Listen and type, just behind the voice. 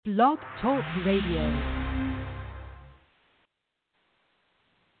Blog Talk Radio.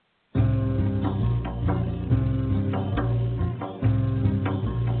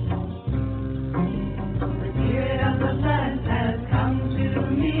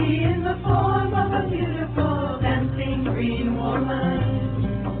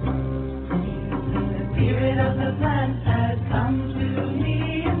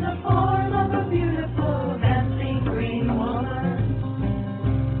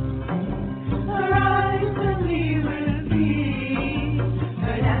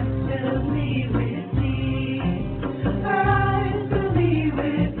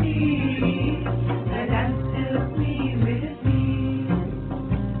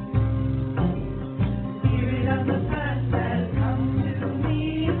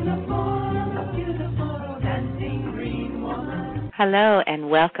 Hello and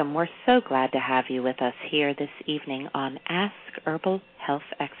welcome. We're so glad to have you with us here this evening on Ask Herbal Health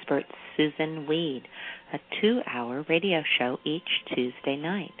Expert Susun Weed, a 2-hour radio show each Tuesday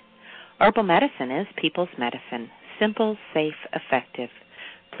night. Herbal medicine is people's medicine, simple, safe, effective.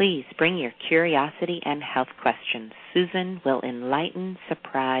 Please bring your curiosity and health questions. Susun will enlighten,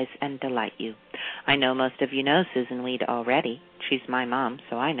 surprise, and delight you. I know most of you know Susun Weed already. She's my mom,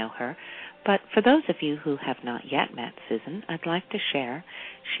 so I know her. But for those of you who have not yet met Susun, I'd like to share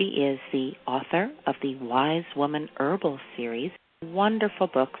she is the author of the Wise Woman Herbal series, wonderful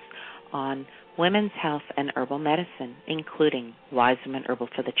books on women's health and herbal medicine, including Wise Woman Herbal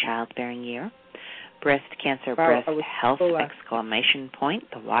for the Childbearing Year, Breast Cancer, Breast Health, ! The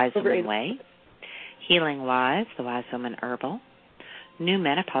Wise Woman Way, Healing Wise, the Wise Woman Herbal, New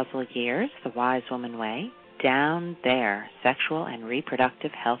Menopausal Years, the Wise Woman Way, Down There, Sexual and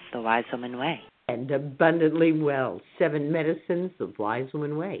Reproductive Health, the Wise Woman Way. And Abundantly Well, 7 Medicines, the Wise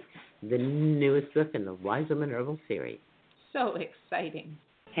Woman Way, the newest book in the Wise Woman Herbal series. So exciting.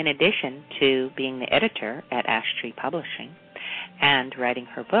 In addition to being the editor at Ash Tree Publishing and writing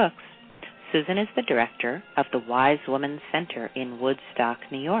her books, Susun is the director of the Wise Woman Center in Woodstock,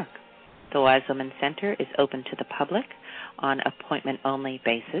 New York. The Wise Woman Center is open to the public on appointment-only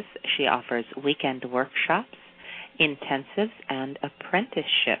basis. She offers weekend workshops, intensives, and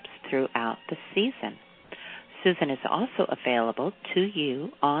apprenticeships throughout the season. Susun is also available to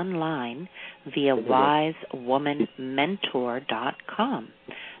you online via wisewomanmentor.com.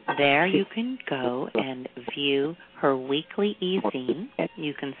 There you can go and view her weekly e-zine.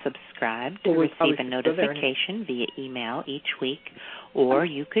 You can subscribe to receive a notification via email each week, or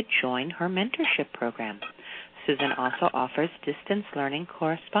you could join her mentorship program. Susun also offers distance learning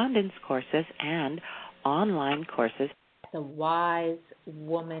correspondence courses and online courses.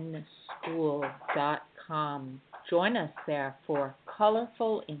 TheWiseWomanSchool.com. Join us there for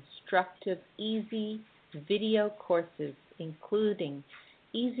colorful, instructive, easy video courses, including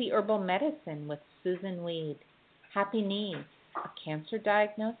Easy Herbal Medicine with Susun Weed, Happy Knees, a cancer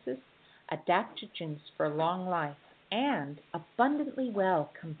diagnosis, adaptogens for long life, and Abundantly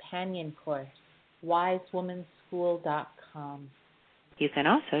Well companion course, wisewomanschool.com. You can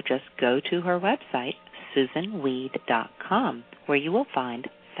also just go to her website, SusunWeed.com, where you will find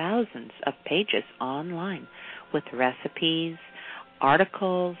thousands of pages online with recipes,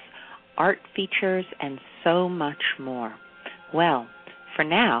 articles, art features, and so much more. Well, for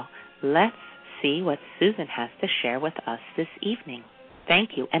now, let's see what Susun has to share with us this evening.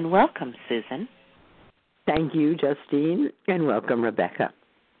 Thank you, and welcome, Susun. Thank you, Justine, and welcome, Rebecca.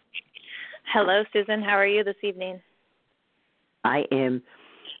 Hello, Susun. How are you this evening? I am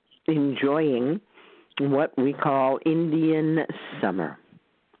enjoying what we call Indian summer.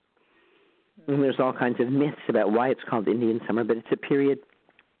 And there's all kinds of myths about why it's called Indian summer, but it's a period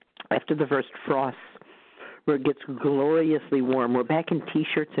after the first frost where it gets gloriously warm. We're back in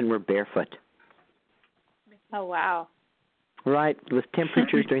T-shirts and we're barefoot. Oh, wow. Right, with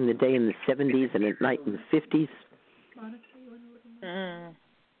temperatures during the day in the 70s and at night in the 50s.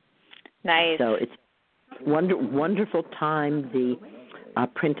 Nice. So it's wonderful time. The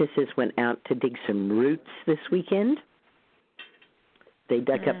apprentices went out to dig some roots this weekend. They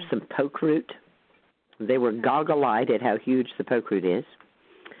dug up some poke root. They were goggle-eyed at how huge the poke root is.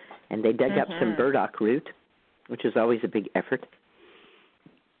 And they dug up some burdock root, which is always a big effort.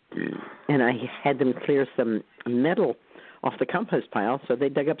 And I had them clear some nettle off the compost pile, so they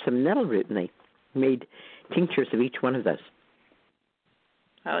dug up some nettle root and they made tinctures of each one of those.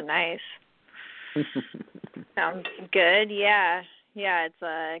 Oh, nice. Sounds good. Yeah,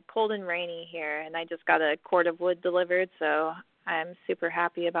 it's cold and rainy here, and I just got a cord of wood delivered, so I'm super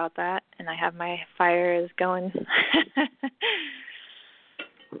happy about that, and I have my fires going.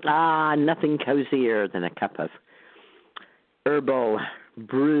 Nothing cozier than a cup of herbal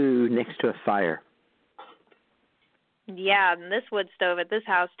brew next to a fire. Yeah, and this wood stove at this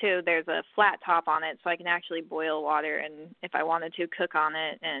house, too, there's a flat top on it, so I can actually boil water and, if I wanted to, cook on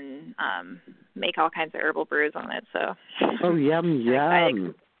it and make all kinds of herbal brews on it. So. Oh,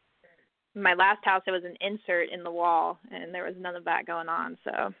 yum. My last house, there was an insert in the wall, and there was none of that going on,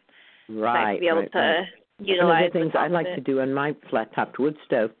 so right, nice to be able to utilize. One of the things I like to do on my flat-topped wood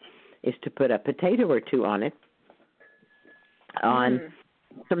stove is to put a potato or two on it, on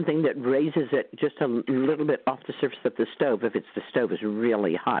something that raises it just a little bit off the surface of the stove if the stove is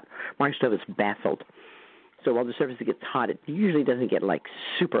really hot. My stove is baffled. So while the surface gets hot, it usually doesn't get, like,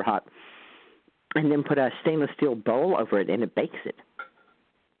 super hot. And then put a stainless steel bowl over it, and it bakes it.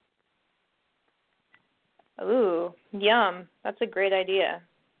 Ooh, yum. That's a great idea.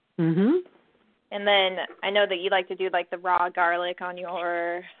 Mm-hmm. And then I know that you like to do, like, the raw garlic on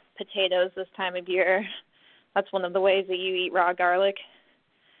your potatoes this time of year. That's one of the ways that you eat raw garlic.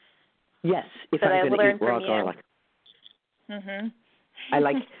 Yes, if I'm going to eat raw garlic. Mm-hmm. I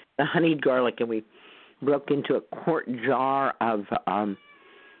like the honeyed garlic, and we broke into a quart jar of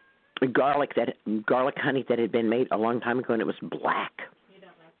garlic honey that had been made a long time ago, and it was black.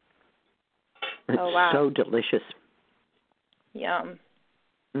 It's so delicious. Yum.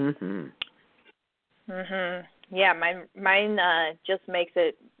 Mhm. Mhm. Yeah, mine just makes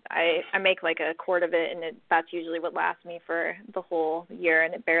it. I make like a quart of it, and that's usually what lasts me for the whole year,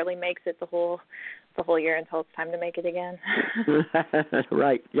 and it barely makes it the whole year until it's time to make it again.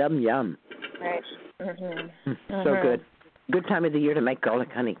 Right. Yum. Right. Mhm. So good. Good time of the year to make garlic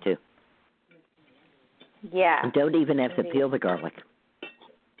honey too. Yeah. You don't even have to peel the garlic.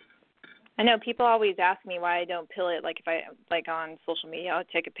 I know people always ask me why I don't peel it. Like if I on social media, I'll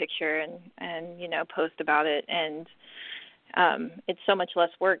take a picture and post about it, and it's so much less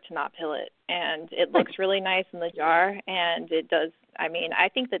work to not peel it, and it looks really nice in the jar, and it does. I mean, I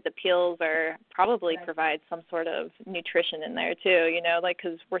think that the peels probably provide some sort of nutrition in there too.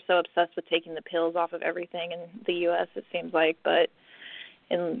 Because we're so obsessed with taking the peels off of everything in the U.S. It seems like, but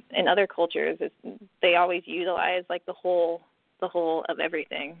in other cultures, they always utilize like the whole of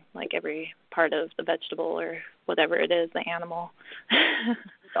everything, like every part of the vegetable or whatever it is, the animal. I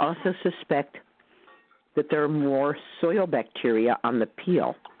also suspect that there are more soil bacteria on the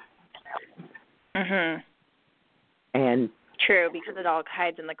peel. Mhm. And true, because it all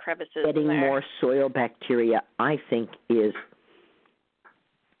hides in the crevices. Getting more soil bacteria, I think, it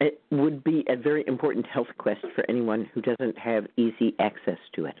would be a very important health quest for anyone who doesn't have easy access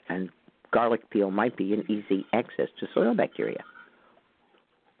to it. And garlic peel might be an easy access to soil bacteria.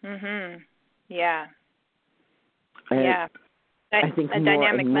 Mhm. Yeah. And yeah. I think more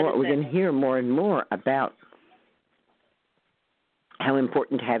and more we're going to hear more and more about how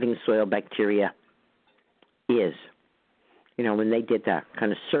important having soil bacteria is. When they did that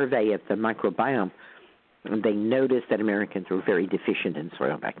kind of survey of the microbiome, they noticed that Americans were very deficient in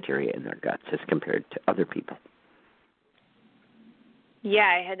soil bacteria in their guts as compared to other people. Yeah,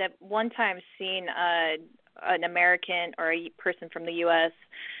 I had at one time seen an American or a person from the U.S.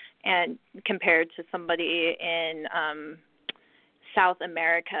 and compared to somebody in South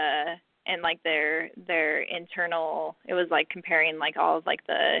America, and like their internal, it was like comparing like all of like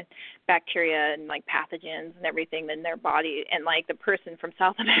the bacteria and like pathogens and everything in their body, and like the person from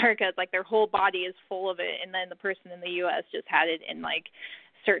South America, it's like their whole body is full of it, and then the person in the U.S. just had it in like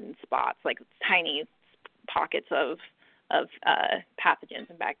certain spots, like tiny pockets of pathogens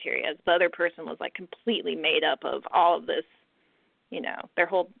and bacteria. The other person was like completely made up of all of this, their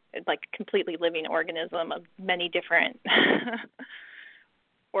whole like completely living organism of many different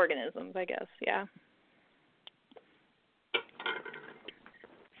organisms, I guess. Yeah.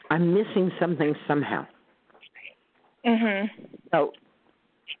 I'm missing something somehow. Mhm. So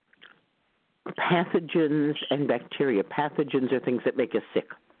pathogens and bacteria. Pathogens are things that make us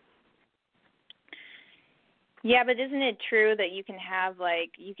sick. Yeah, but isn't it true that you can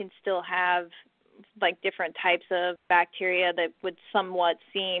still have different types of bacteria that would somewhat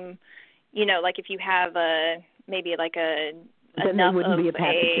seem, like if you have maybe enough of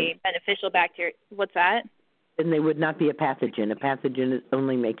a beneficial bacteria. What's that? Then they would not be a pathogen. A pathogen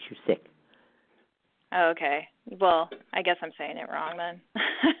only makes you sick. Oh, okay. Well, I guess I'm saying it wrong then.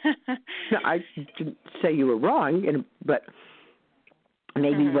 No, I didn't say you were wrong, but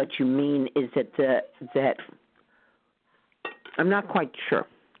maybe what you mean is that I'm not quite sure.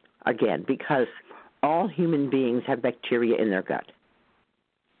 Again, because all human beings have bacteria in their gut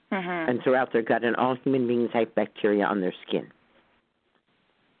and throughout their gut, and all human beings have bacteria on their skin.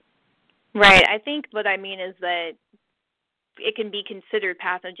 Right. I think what I mean is that it can be considered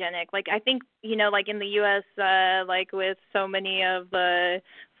pathogenic. Like I think, like in the US, like with so many of the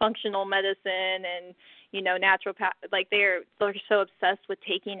functional medicine and, naturopath, like they're so obsessed with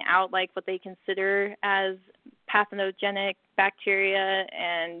taking out like what they consider as pathogenic bacteria,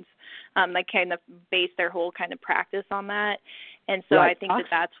 and they kind of base their whole kind of practice on that. And so I think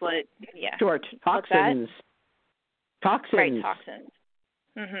that's what, Sure, toxins. Toxins. Right, toxins.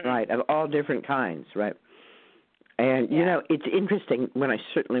 Mm-hmm. Right, of all different kinds, right. And, it's interesting when I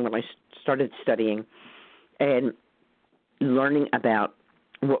started studying and learning about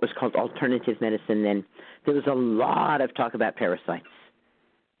what was called alternative medicine, then there was a lot of talk about parasites.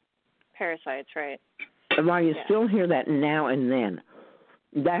 Parasites, right. And while you still hear that now and then,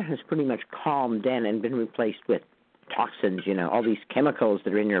 that has pretty much calmed down and been replaced with toxins, all these chemicals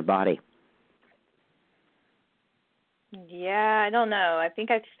that are in your body. Yeah, I don't know. I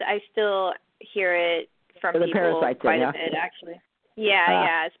think I still hear it from people quite a bit, actually.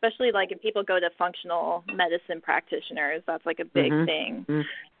 Yeah, especially like if people go to functional medicine practitioners, that's like a big thing.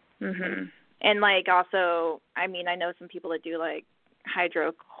 Mm-hmm. And like also, I mean, I know some people that do like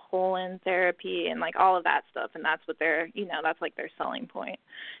hydrocolon therapy and like all of that stuff, and that's what they're, that's like their selling point,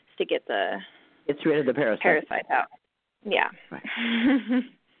 is to get it's rid of the parasites out. Yeah. Right.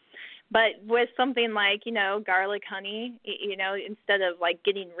 But with something like, garlic, honey, instead of like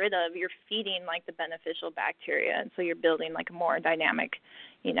getting rid of, you're feeding like the beneficial bacteria, and so you're building like a more dynamic,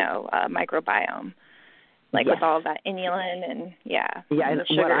 microbiome, like with all of that inulin and and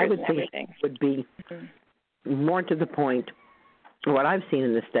the what I would think would be more to the point. What I've seen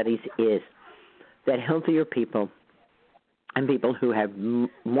in the studies is that healthier people and people who have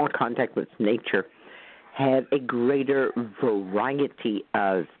more contact with nature have a greater variety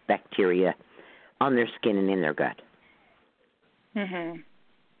of bacteria on their skin and in their gut. Mm-hmm.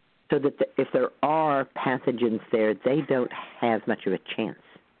 So that if there are pathogens there, they don't have much of a chance.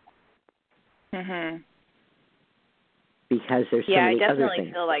 Mm-hmm. Because there's so many other things. Yeah, I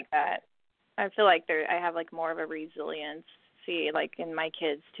definitely feel like that. I feel like I have like more of a resilience, like in my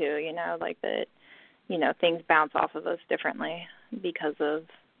kids too, like that, things bounce off of us differently because of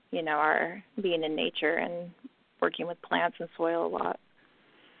our being in nature and working with plants and soil a lot.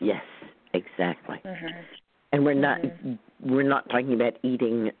 Yes, exactly. Mm-hmm. And we're not talking about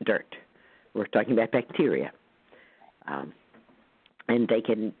eating dirt. We're talking about bacteria. And they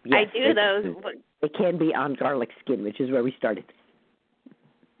can. Yes, I do those. They can be on garlic skin, which is where we started.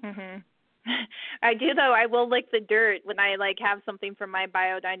 Mhm. I do though. I will lick the dirt when I like have something from my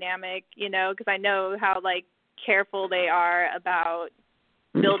biodynamic, because I know how like careful they are about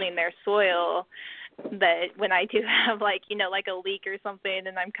building their soil, that when I do have like, like a leak or something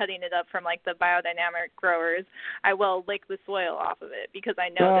and I'm cutting it up from like the biodynamic growers, I will lick the soil off of it because I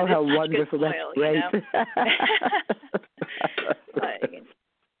know that it's such good soil, That's But,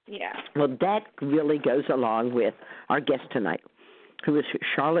 yeah. Well, that really goes along with our guest tonight, who is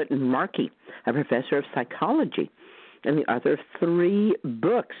Charlotte Markey, a professor of psychology, and the author of 3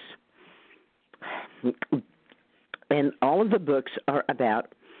 books. And all of the books are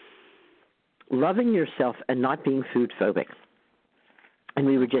about loving yourself and not being food phobic. And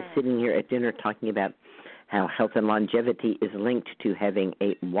we were just sitting here at dinner talking about how health and longevity is linked to having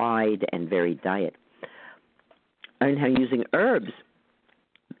a wide and varied diet, and how using herbs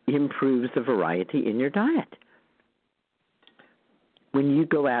improves the variety in your diet. When you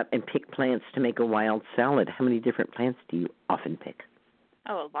go out and pick plants to make a wild salad, how many different plants do you often pick?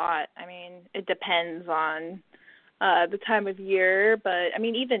 Oh, a lot. I mean, it depends on the time of year, but I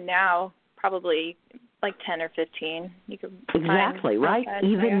mean, even now, probably like 10 or 15. You could exactly right.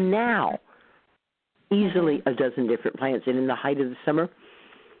 Even now, easily a dozen different plants. And in the height of the summer,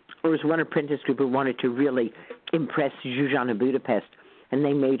 there was one apprentice group who wanted to really impress Zsuzsanna Budapest, and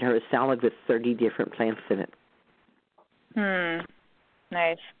they made her a salad with 30 different plants in it.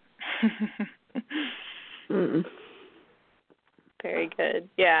 Nice. Very good.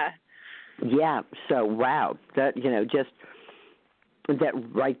 Yeah. Yeah. So, wow. That, just that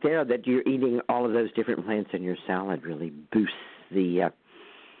right there, that you're eating all of those different plants in your salad really boosts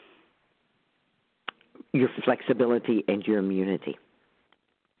your flexibility and your immunity.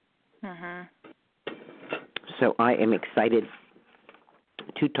 So I am excited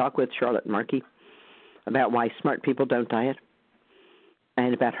to talk with Charlotte Markey about why smart people don't diet,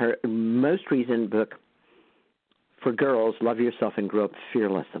 and about her most recent book for girls, Love Yourself and Grow Up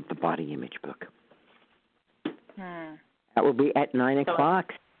Fearless, of the Body Image book. That will be at 9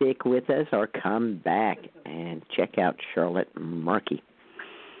 o'clock. Stick with us or come back and check out Charlotte Markey.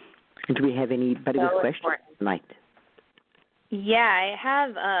 Do we have anybody with questions tonight? Yeah, I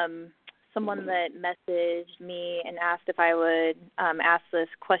have someone that messaged me and asked if I would ask this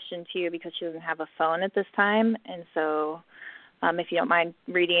question to you because she doesn't have a phone at this time. And so if you don't mind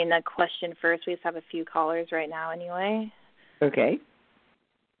reading the question first, we just have a few callers right now anyway. Okay.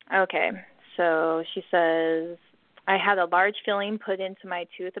 Okay. So she says, I had a large filling put into my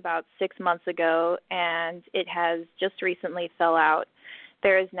tooth about 6 months ago, and it has just recently fell out.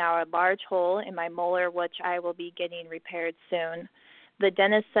 There is now a large hole in my molar, which I will be getting repaired soon. The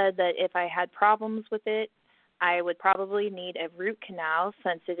dentist said that if I had problems with it, I would probably need a root canal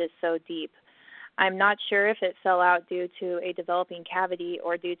since it is so deep. I'm not sure if it fell out due to a developing cavity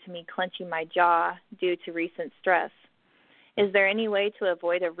or due to me clenching my jaw due to recent stress. Is there any way to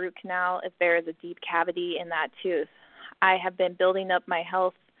avoid a root canal if there is a deep cavity in that tooth? I have been building my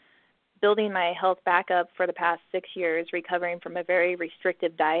health back up for the past 6 years, recovering from a very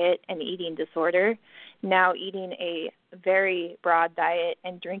restrictive diet and eating disorder, now eating a very broad diet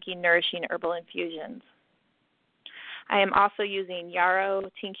and drinking nourishing herbal infusions. I am also using yarrow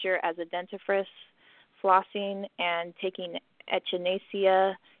tincture as a dentifrice, flossing, and taking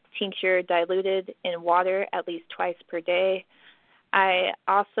echinacea tincture diluted in water at least twice per day. I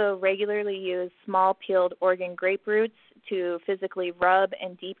also regularly use small peeled Oregon grape roots to physically rub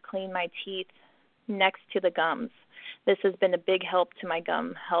and deep clean my teeth next to the gums. This has been a big help to my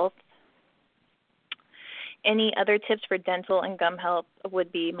gum health. Any other tips for dental and gum health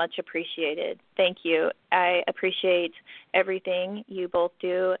would be much appreciated. Thank you. I appreciate everything you both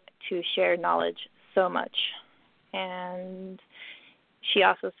do to share knowledge so much. And she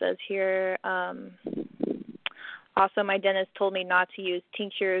also says here, also my dentist told me not to use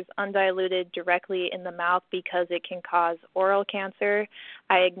tinctures undiluted directly in the mouth because it can cause oral cancer.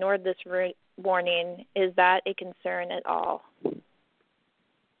 I ignored this warning. Is that a concern at all?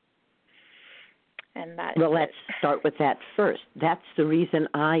 And let's start with that first. That's the reason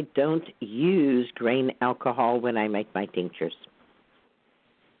I don't use grain alcohol when I make my tinctures.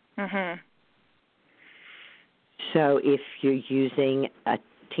 Mhm. So if you're using a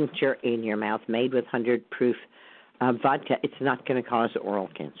tincture in your mouth made with 100 proof vodka, it's not going to cause oral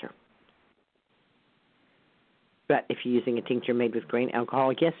cancer. But if you're using a tincture made with grain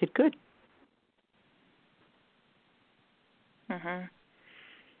alcohol, yes, it could. Mhm.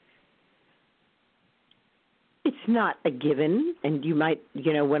 It's not a given, and you might,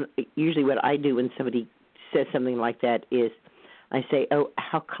 usually what I do when somebody says something like that is I say, oh,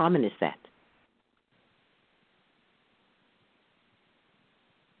 how common is that?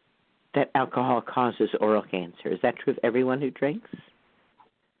 That alcohol causes oral cancer. Is that true of everyone who drinks?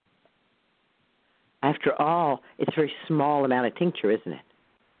 After all, it's a very small amount of tincture, isn't it?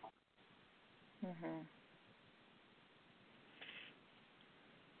 Mhm.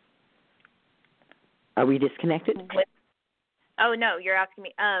 Are we disconnected? Oh, no, you're asking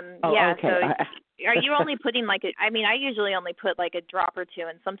me. Oh, yeah, okay. So are you only putting I usually only put like a drop or two,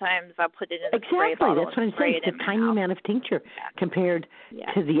 and sometimes I'll put it in a spray bottle. Exactly, that's what I'm saying. It's a tiny amount of tincture compared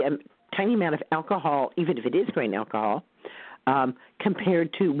to the tiny amount of alcohol, even if it is grain alcohol,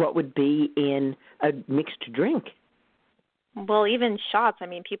 compared to what would be in a mixed drink. Well, even shots. I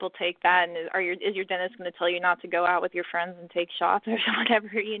mean, people take that, and is your dentist going to tell you not to go out with your friends and take shots or whatever,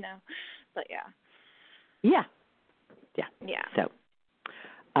 But yeah. Yeah. So,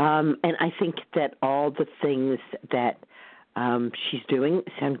 and I think that all the things that she's doing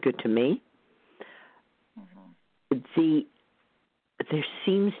sound good to me. Mm-hmm. There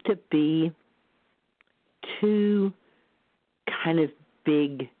seems to be two kind of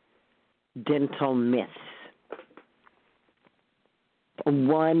big dental myths.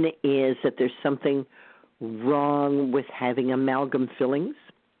 One is that there's something wrong with having amalgam fillings.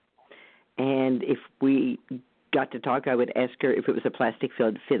 And if we got to talk, I would ask her if it was a plastic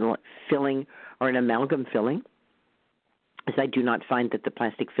filling or an amalgam filling, as I do not find that the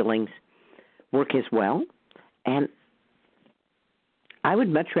plastic fillings work as well. And I would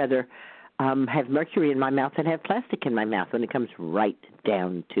much rather have mercury in my mouth than have plastic in my mouth when it comes right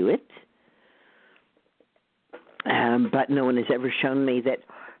down to it. But no one has ever shown me that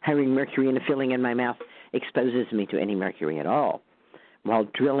having mercury in a filling in my mouth exposes me to any mercury at all, while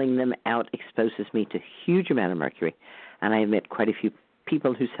drilling them out exposes me to a huge amount of mercury. And I met quite a few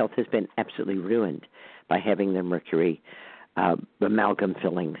people whose health has been absolutely ruined by having their mercury amalgam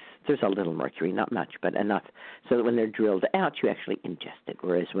fillings. There's a little mercury, not much, but enough, so that when they're drilled out, you actually ingest it,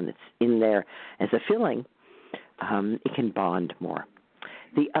 whereas when it's in there as a filling, it can bond more.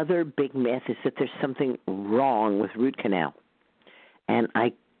 The other big myth is that there's something wrong with root canal, and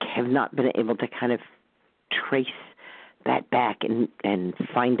I have not been able to kind of trace that back and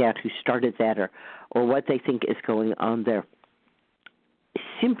find out who started that or what they think is going on there.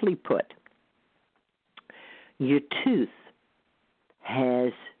 Simply put, Your tooth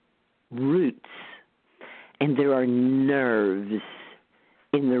has roots, and there are nerves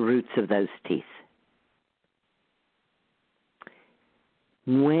in the roots of those teeth.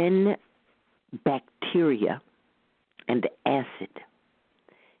 When bacteria and acid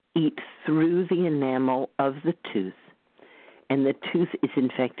eat through the enamel of the tooth, and the tooth is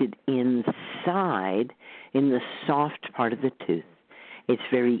infected inside in the soft part of the tooth, it's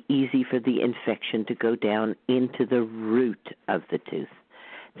very easy for the infection to go down into the root of the tooth.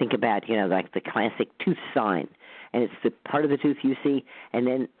 Think about, like the classic tooth sign, and it's the part of the tooth you see, and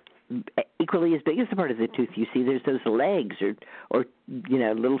then equally as big as the part of the tooth you see, there's those legs or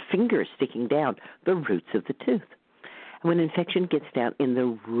little fingers sticking down, the roots of the tooth. And when infection gets down in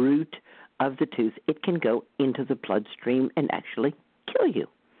the root of the tooth, it can go into the bloodstream and actually kill you.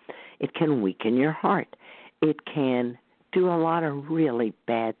 It can weaken your heart. It can do a lot of really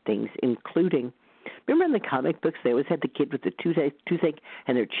bad things, including, remember in the comic books, they always had the kid with the toothache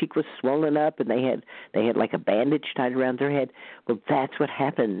and their cheek was swollen up and they had like a bandage tied around their head. Well, that's what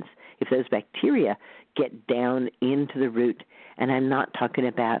happens if those bacteria get down into the root, and I'm not talking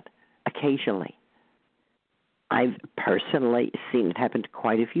about occasionally. I've personally seen it happen to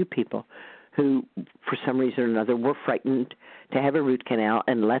quite a few people who, for some reason or another, were frightened to have a root canal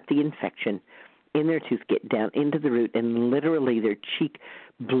and let the infection in their tooth get down into the root, and literally their cheek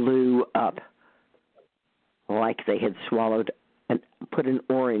blew up like they had swallowed and put an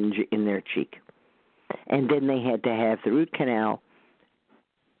orange in their cheek. And then they had to have the root canal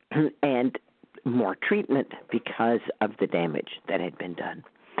and more treatment because of the damage that had been done.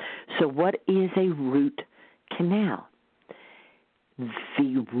 So what is a root canal?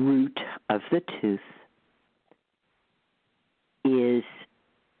 The root of the tooth is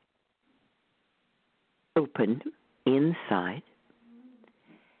open inside,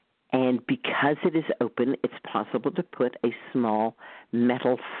 and because it is open, it's possible to put a small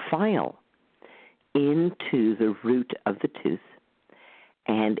metal file into the root of the tooth,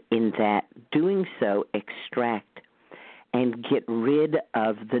 and in that doing so, extract and get rid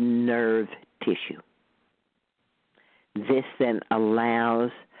of the nerve tissue. This then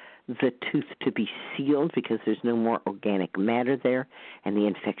allows the tooth to be sealed because there's no more organic matter there, and the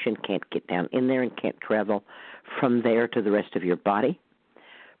infection can't get down in there and can't travel from there to the rest of your body,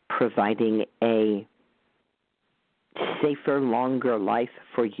 providing a safer, longer life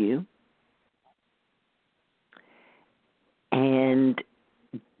for you. And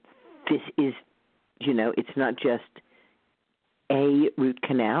this is, it's not just a root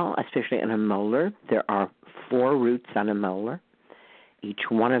canal, especially on a molar. There are 4 roots on a molar. Each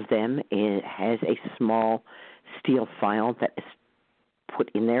one of them has a small steel file that is put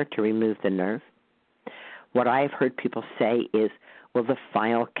in there to remove the nerve. What I've heard people say is, well, the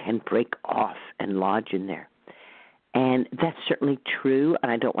file can break off and lodge in there. And that's certainly true,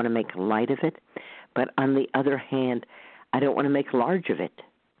 and I don't want to make light of it. But on the other hand, I don't want to make large of it.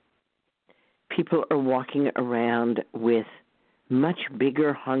 People are walking around with much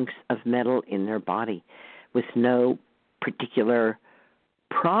bigger hunks of metal in their body with no particular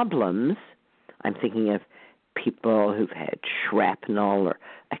problems. I'm thinking of people who've had shrapnel or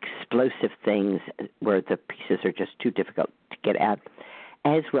explosive things where the pieces are just too difficult to get out,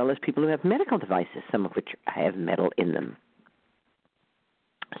 as well as people who have medical devices, some of which have metal in them.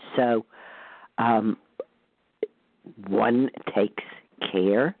 So one takes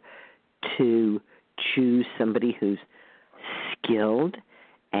care to choose somebody who's skilled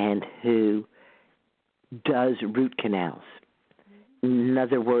and who does root canals. In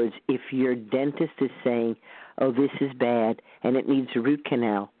other words, if your dentist is saying, oh, this is bad and it needs a root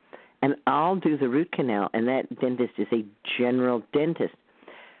canal, and I'll do the root canal, and that dentist is a general dentist,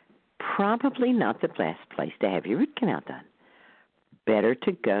 probably not the best place to have your root canal done. Better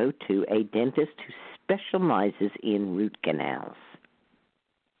to go to a dentist who specializes in root canals.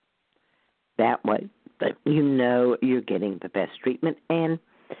 That way, you're getting the best treatment, and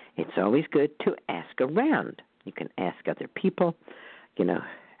it's always good to ask around. You can ask other people,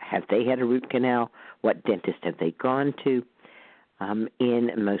 have they had a root canal? What dentist have they gone to? In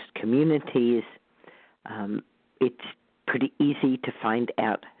most communities, it's pretty easy to find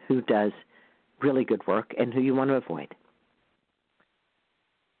out who does really good work and who you want to avoid.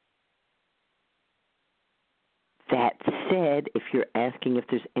 That said, if you're asking if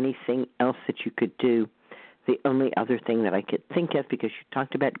there's anything else that you could do, the only other thing that I could think of, because you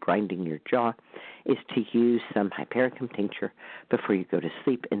talked about grinding your jaw, is to use some hypericum tincture before you go to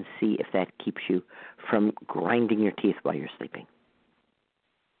sleep and see if that keeps you from grinding your teeth while you're sleeping.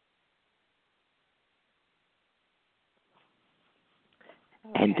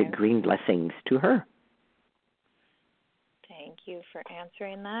 Okay. And the green blessings to her. you for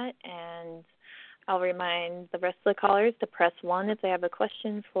answering that. And I'll remind the rest of the callers to press 1 if they have a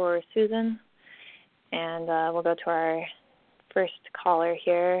question for Susan. And we'll go to our first caller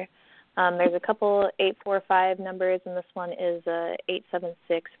here. There's a couple 845 numbers, and this one is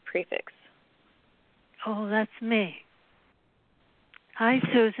 876 prefix. Oh, that's me. Hi,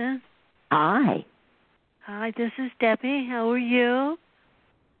 Susan. Hi. Hi, this is Debbie. How are you?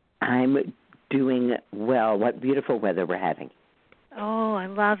 I'm doing well. What beautiful weather we're having. Oh, I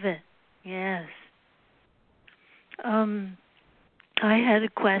love it. Yes. I had a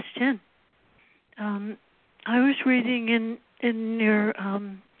question. I was reading in your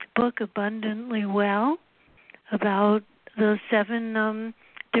book, Abundantly Well, about the 7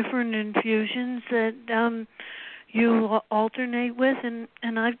 different infusions that you alternate with,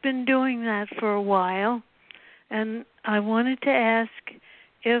 and I've been doing that for a while. And I wanted to ask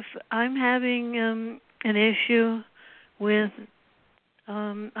if I'm having an issue with,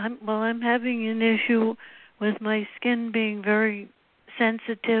 I'm having an issue with my skin being very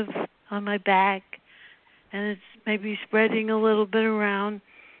sensitive on my back, and it's maybe spreading a little bit around,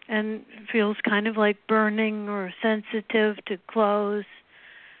 and feels kind of like burning or sensitive to clothes.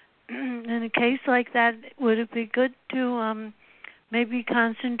 In a case like that, would it be good to maybe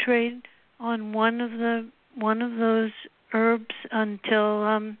concentrate on one of those herbs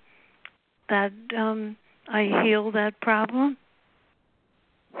until that I heal that problem?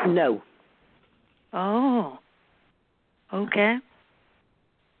 No. Oh. Okay.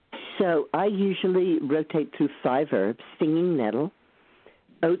 So I usually rotate through 5 herbs: stinging nettle,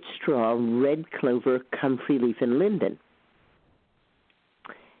 oat straw, red clover, comfrey leaf, and linden.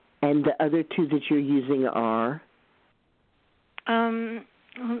 And the other 2 that you're using are?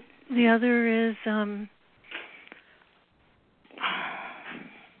 The other is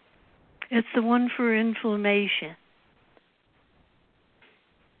it's the one for inflammation.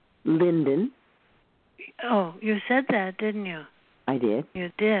 Linden. Oh, you said that, didn't you? I did.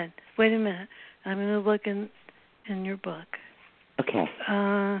 You did. Wait a minute. I'm going to look in your book. Okay.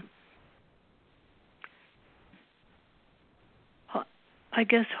 I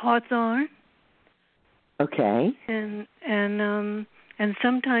guess hawthorn. Okay. And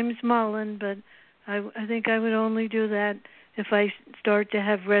sometimes mullein, but I think I would only do that if I start to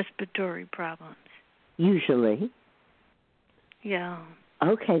have respiratory problems. Usually. Yeah.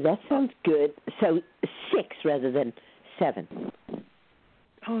 Okay, that sounds good. So 6 rather than 7.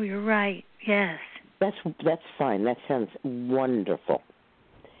 Oh, you're right. Yes. That's fine. That sounds wonderful.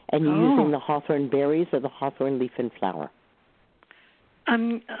 And you're using the hawthorn berries or the hawthorn leaf and flower?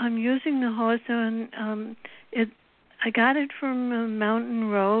 I'm using the hawthorn. I got it from Mountain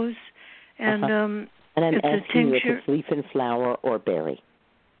Rose, and and I'm it's asking a you if tincture. it's leaf and flower or berry.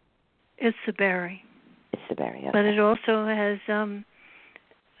 It's the berry. It's the berry. Okay. But it also has some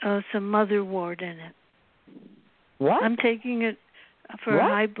motherwort in it. What? I'm taking it for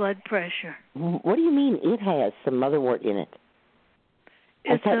high blood pressure. What do you mean it has some motherwort in it?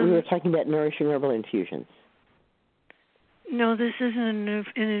 I thought we were talking about nourishing herbal infusions. No, this isn't an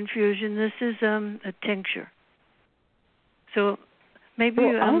infusion. This is a tincture. So maybe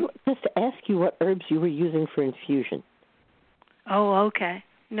I'll just ask you what herbs you were using for infusion. Oh, okay.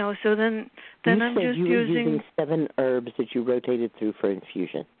 No, so then you I'm said just you were using 7 herbs that you rotated through for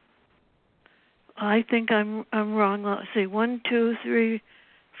infusion. I think I'm wrong. Let's see, 1, 2, 3,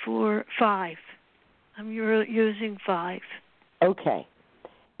 4, 5. I'm using 5. Okay,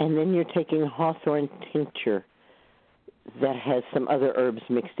 and then you're taking hawthorn tincture that has some other herbs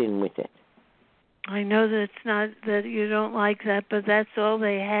mixed in with it. I know that it's not that you don't like that, but that's all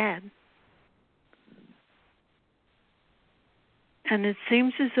they had. And it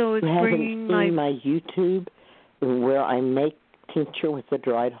seems as though it's bringing my... You haven't seen my YouTube where I make tincture with the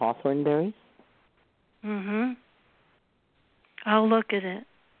dried hawthorn berries? Mm-hmm. I'll look at it.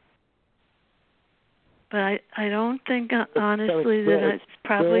 But I don't think, honestly, that it's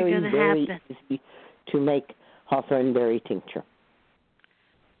probably going to happen. Very easy to make hawthorn berry tincture.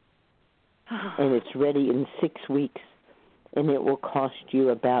 And it's ready in 6 weeks. And it will cost you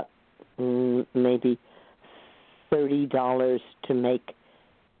about maybe $30 to make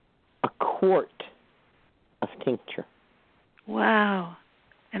a quart of tincture. Wow.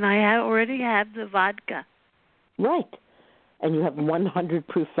 And I already have the vodka. Right. And you have 100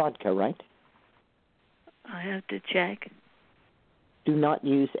 proof vodka, right? I have to check. Do not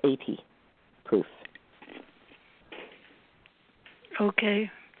use 80 proof.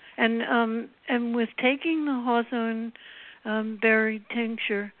 Okay. And with taking the hawthorn berry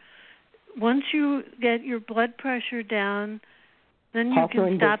tincture, once you get your blood pressure down, then you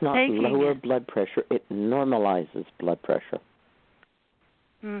can stop taking it. Hawthorn does not lower blood pressure. It normalizes blood pressure.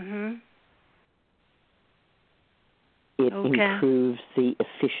 Mhm. It Okay. improves the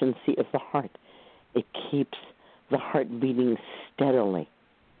efficiency of the heart. It keeps the heart beating steadily.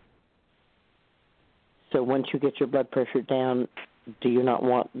 So once you get your blood pressure down, do you not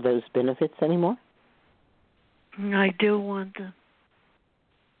want those benefits anymore? I do want them.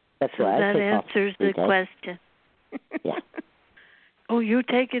 That's So why I that take off answers every the day. question. Yeah. Oh, you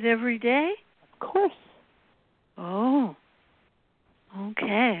take it every day? Of course. Oh.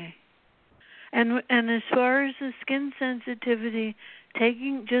 Okay. And as far as the skin sensitivity,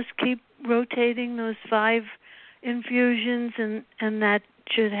 just keep rotating those 5 infusions, and that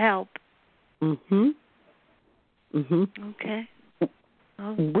should help. Mhm. Mhm. Okay.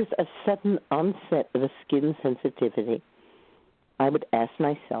 Oh. With a sudden onset of a skin sensitivity, I would ask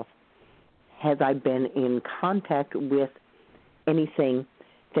myself, have I been in contact with anything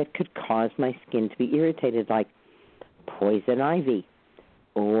that could cause my skin to be irritated, like poison ivy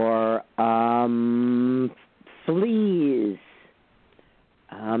or fleas?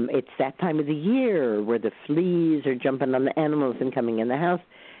 It's that time of the year where the fleas are jumping on the animals and coming in the house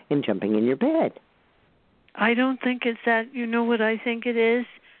and jumping in your bed. I don't think it's that. You know what I think it is?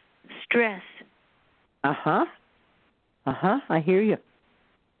 Stress. Uh-huh. I hear you.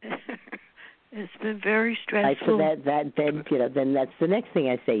 It's been very Right, stressful. so then that's the next thing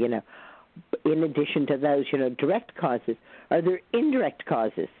I say, in addition to those, direct causes, are there indirect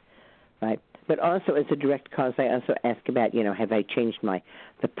causes, right? But also as a direct cause, I also ask about, have I changed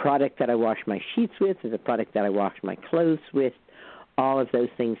the product that I wash my sheets with, or the product that I wash my clothes with? All of those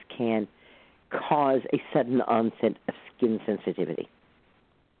things can cause a sudden onset of skin sensitivity.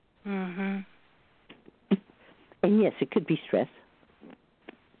 Mhm. And yes, it could be stress.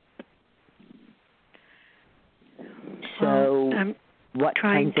 So Well, what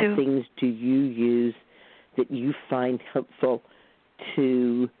kinds of things do you use that you find helpful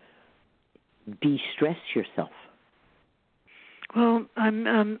to de-stress yourself? Well,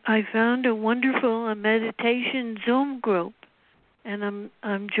 I found a wonderful meditation Zoom group, and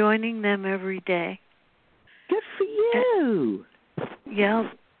I'm joining them every day. Good for you.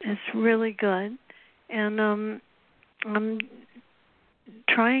 Yeah, it's really good, and I'm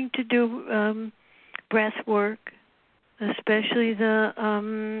trying to do breath work, especially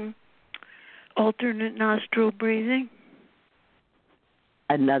the alternate nostril breathing.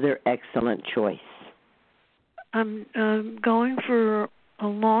 Another excellent choice. I'm going for a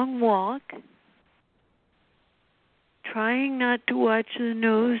long walk, trying not to watch the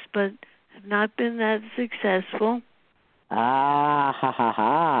news, but have not been that successful. Ah, ha, ha,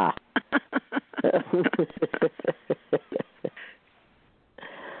 ha.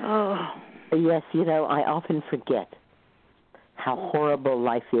 Oh. Yes, I often forget how horrible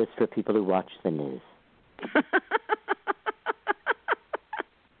life is for people who watch the news.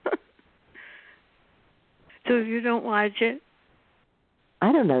 So you don't watch it?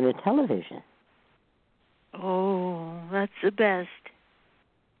 I don't own a television. Oh, that's the best.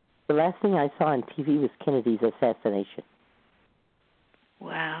 The last thing I saw on TV was Kennedy's assassination.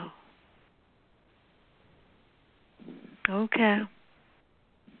 Wow. Okay.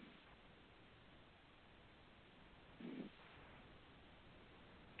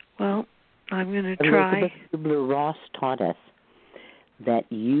 Well, I'm going to try. Elizabeth Kubler-Ross taught us that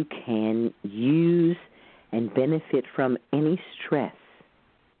you can use and benefit from any stress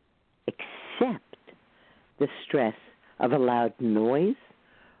except the stress of a loud noise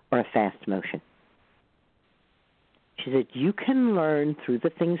or a fast motion. She said you can learn through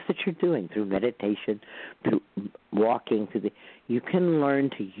the things that you're doing, through meditation, through walking, you can learn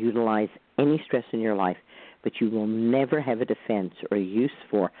to utilize any stress in your life, but you will never have a defense or a use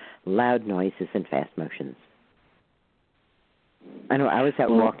for loud noises and fast motions. I know I was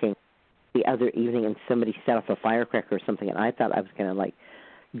out walking the other evening and somebody set off a firecracker or something, and I thought I was going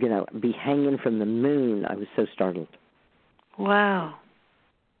to be hanging from the moon. I was so startled. Wow.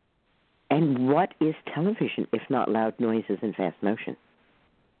 And what is television if not loud noises and fast motion?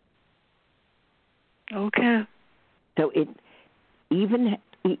 Okay. So even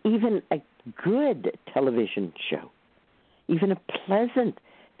a good television show, even a pleasant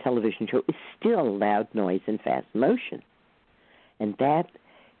television show, is still loud noise and fast motion. And that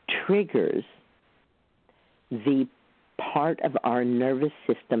triggers the part of our nervous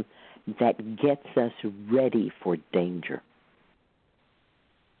system that gets us ready for danger.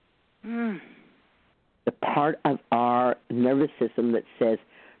 The part of our nervous system that says,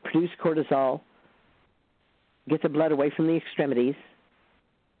 produce cortisol, get the blood away from the extremities,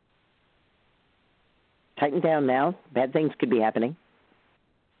 tighten down now, bad things could be happening,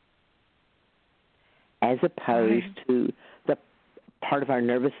 as opposed to the part of our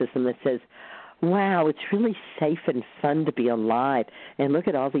nervous system that says, wow, it's really safe and fun to be alive, and look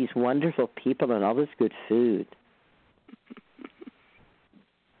at all these wonderful people and all this good food.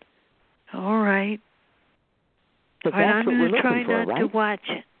 All right. But All right, that's I'm what we're going to looking try for, not right? to watch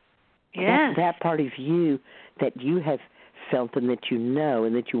it. Yes. That part of you that you have felt and that you know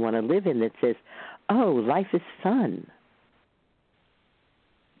and that you want to live in that says, oh, life is fun.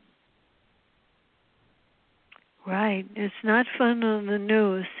 Right. It's not fun on the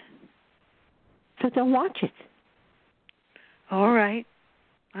news. So don't watch it. All right.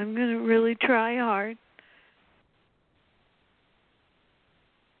 I'm going to really try hard.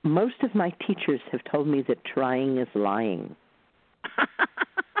 Most of my teachers have told me that trying is lying.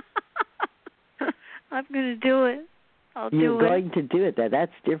 I'm going to do it. I'll do it. You're going to do it.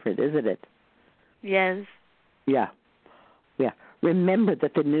 That's different, isn't it? Yes. Yeah. Yeah. Remember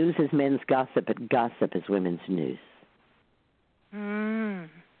that the news is men's gossip, but gossip is women's news.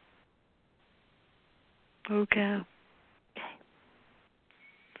 Okay.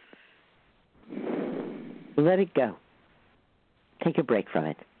 Let it go. Take a break from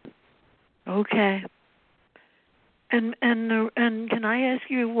it. Okay. And can I ask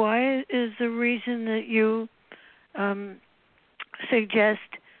you, why is the reason that you suggest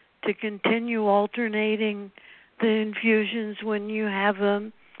to continue alternating the infusions when you have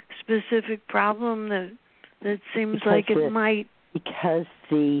a specific problem that seems like it might? Because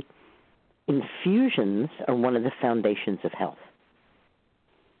the infusions are one of the foundations of health.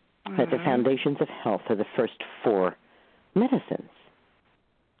 But the foundations of health are the first 4 medicines.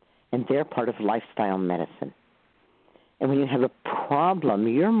 And they're part of lifestyle medicine. And when you have a problem,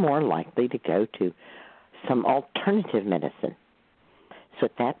 you're more likely to go to some alternative medicine. So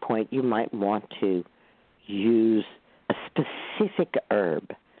at that point, you might want to use a specific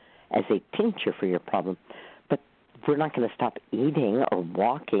herb as a tincture for your problem. But we're not going to stop eating or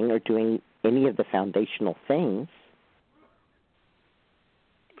walking or doing any of the foundational things.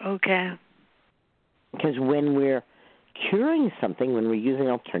 Okay. Because when we're curing something, when we're using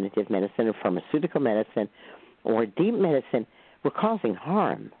alternative medicine or pharmaceutical medicine or deep medicine, we're causing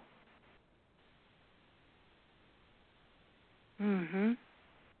harm. Mm-hmm.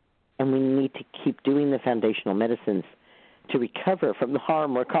 And we need to keep doing the foundational medicines to recover from the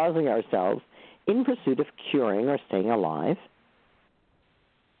harm we're causing ourselves in pursuit of curing or staying alive.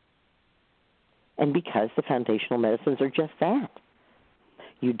 And because the foundational medicines are just that.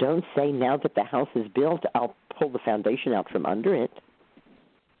 You don't say, now that the house is built, I'll pull the foundation out from under it.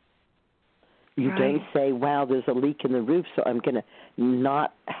 You don't say, wow, there's a leak in the roof, so I'm going to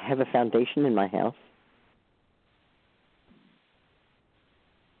not have a foundation in my house.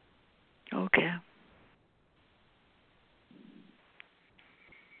 Okay.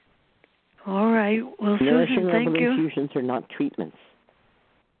 All right. Well, Susan, thank you. Infusions are not treatments.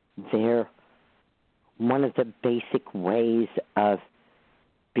 They're one of the basic ways of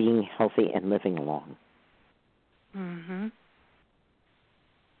being healthy and living long. Mm-hmm.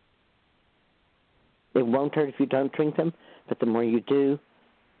 It won't hurt if you don't drink them, but the more you do,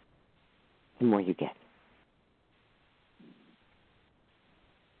 the more you get.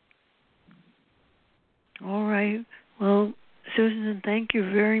 All right. Well, Susan, thank you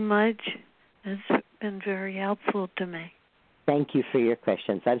very much. It's been very helpful to me. Thank you for your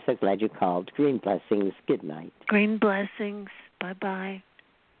questions. I'm so glad you called. Green blessings. Good night. Green blessings. Bye-bye.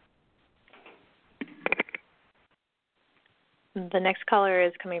 The next caller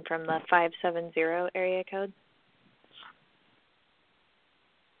is coming from the 570 area code.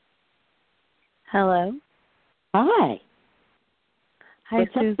 Hello. Hi. Hi,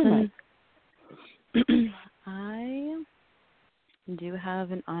 What's Susan. I do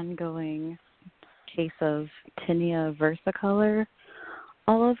have an ongoing case of tinea versicolor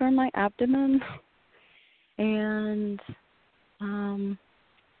all over my abdomen. And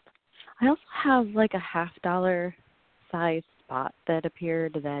I also have like a $50 size spot that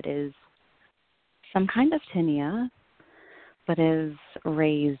appeared that is some kind of tinea, but is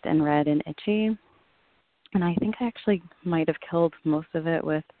raised and red and itchy. And I think I actually might have killed most of it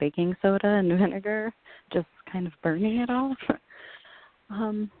with baking soda and vinegar, just kind of burning it off.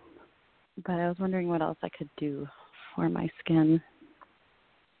 But I was wondering what else I could do for my skin.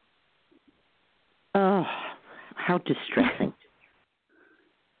 Oh, how distressing.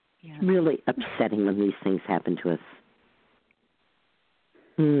 Yeah. Really upsetting when these things happen to us.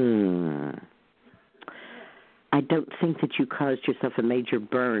 I don't think that you caused yourself a major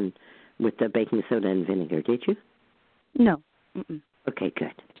burn with the baking soda and vinegar, did you? No. Mm-mm. Okay,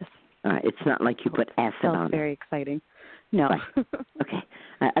 good. Just All right. It's not like you put acid on it. very exciting. No. Right. Okay.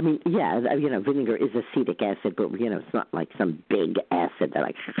 I mean, yeah, vinegar is acetic acid, but, it's not like some big acid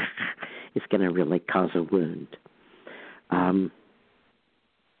that, is going to really cause a wound. Am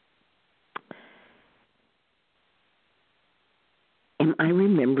I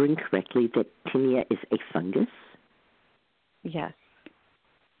remembering correctly that tinea is a fungus? Yes.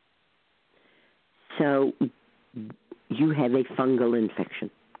 So you have a fungal infection.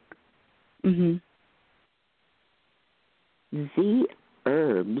 Mhm. The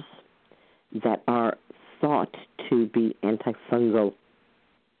herbs that are thought to be antifungal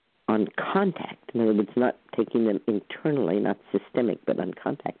on contact, in other words, not taking them internally, not systemic, but on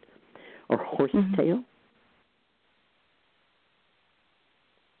contact, are horsetail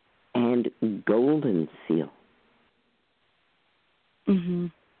and golden seal.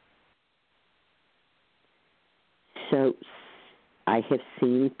 Mhm. So I have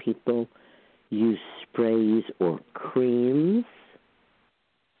seen people use sprays or creams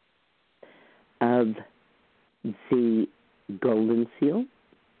of the golden seal,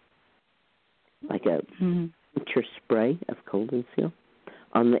 like a tincture spray of golden seal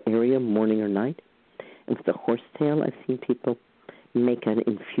on the area morning or night. And with the horsetail, I've seen people make an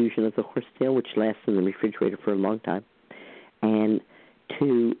infusion of the horsetail, which lasts in the refrigerator for a long time, and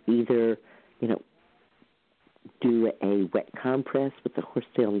to either, do a wet compress with the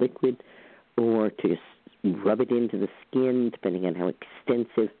horsetail liquid, or to just rub it into the skin, depending on how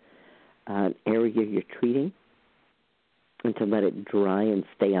extensive area you're treating, and to let it dry and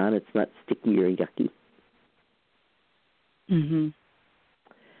stay on. It's not sticky or yucky. Mhm.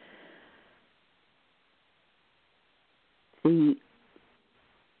 The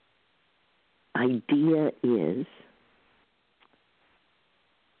idea is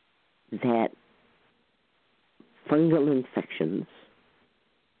that fungal infections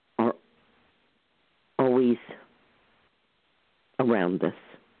are always around us,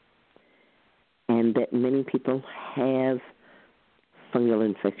 and that many people have fungal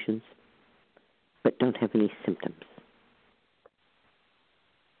infections but don't have any symptoms.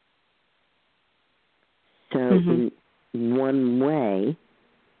 So in one way,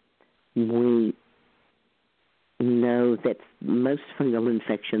 we know that most fungal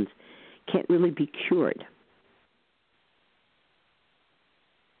infections can't really be cured.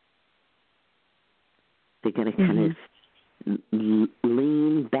 They're going to kind of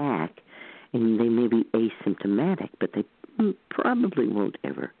lean back, and they may be asymptomatic, but they probably won't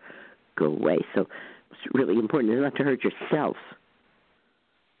ever go away. So it's really important not to hurt yourself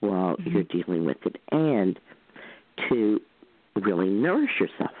while you're dealing with it, and to really nourish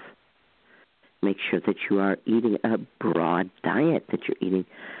yourself. Make sure that you are eating a broad diet, that you're eating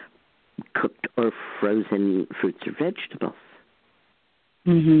cooked or frozen fruits or vegetables.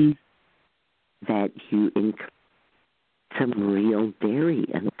 That you include some real dairy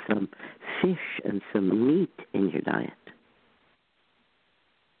and some fish and some meat in your diet.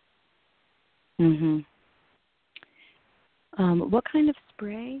 What kind of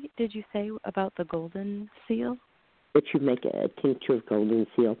spray did you say about the golden seal? That you make a tincture of golden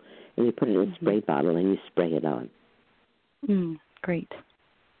seal, and you put it in a spray bottle, and you spray it on. Great.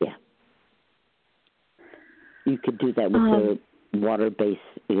 Yeah. You could do that with the water-based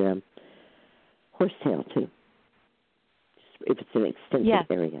horsetail, too, if it's an extensive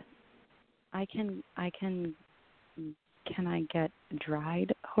area. Can I get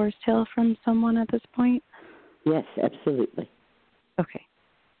dried horsetail from someone at this point? Yes, absolutely. Okay.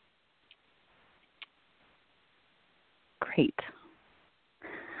 Great.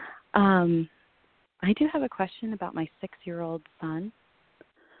 I do have a question about my 6-year-old son.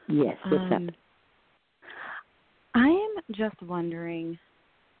 Yes, what's up? I'm just wondering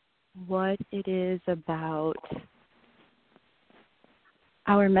what it is about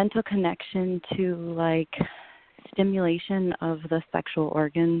our mental connection to, stimulation of the sexual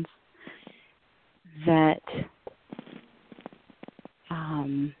organs that,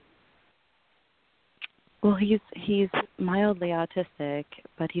 he's mildly autistic,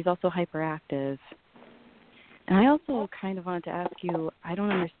 but he's also hyperactive. And I also kind of wanted to ask you, I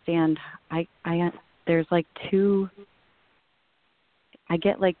don't understand, there's I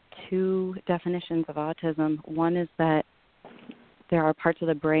get two definitions of autism. One is that there are parts of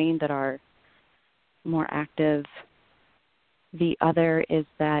the brain that are more active. The other is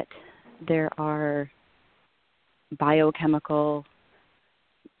that there are biochemical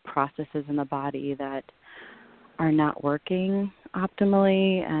processes in the body that are not working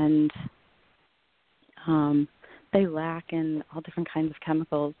optimally, and they lack in all different kinds of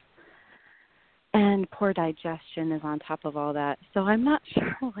chemicals. And poor digestion is on top of all that. So I'm not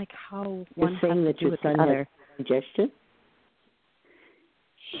sure, how one has to do with the other. You're saying that your son has digestion?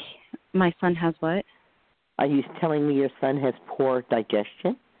 My son has what? Are you telling me your son has poor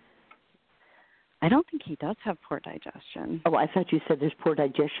digestion? I don't think he does have poor digestion. Oh, I thought you said there's poor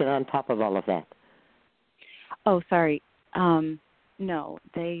digestion on top of all of that. Oh, sorry. No,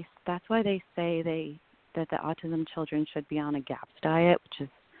 that's why they say that the autism children should be on a GAPS diet, which is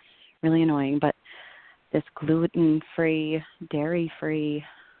really annoying. But this gluten-free, dairy-free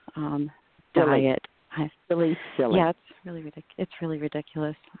diet, Really silly. Yeah, it's really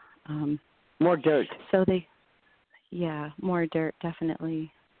ridiculous. More dirt. So more dirt,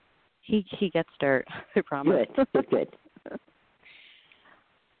 definitely. He gets dirt, I promise. Good.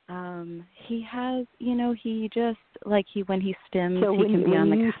 He has, he just when he stims, so he can be on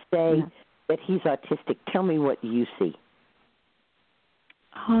the. When you say that he's autistic, tell me what you see.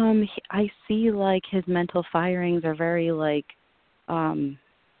 I see his mental firings are very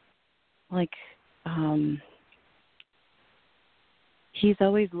he's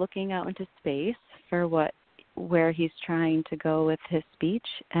always looking out into space for where he's trying to go with his speech,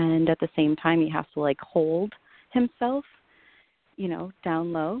 and at the same time he has to hold himself,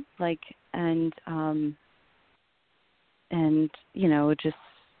 down low, just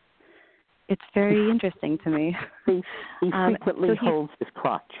it's very interesting to me. He frequently holds his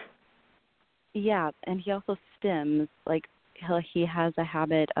crotch. Yeah, and he also stims. He has a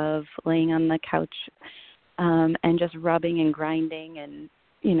habit of laying on the couch and just rubbing and grinding and,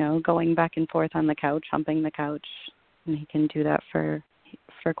 going back and forth on the couch, humping the couch. And he can do that for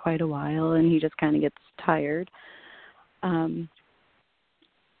quite a while, and he just kind of gets tired.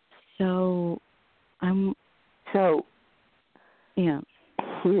 Yeah.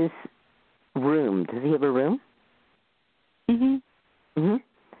 His room. Does he have a room? Mhm.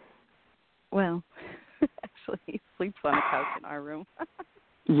 Well, actually, he sleeps on a couch in our room.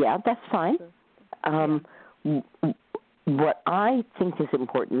 Yeah, that's fine. What I think is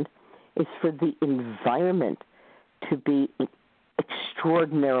important is for the environment to be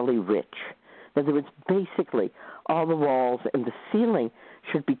extraordinarily rich. In other words, basically, all the walls and the ceiling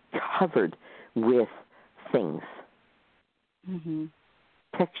should be covered with things. Mm-hmm.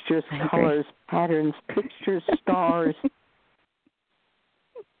 Textures, colors, patterns, pictures, stars.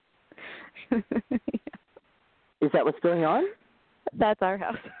 Is that what's going on? That's our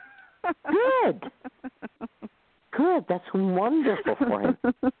house. Good. That's wonderful for him.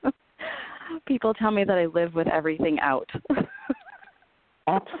 People tell me that I live with everything out.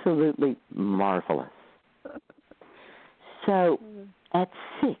 Absolutely marvelous. So, at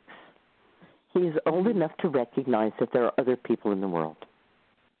 6, he is old enough to recognize that there are other people in the world.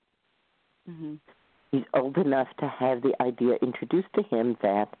 Mm-hmm. He's old enough to have the idea introduced to him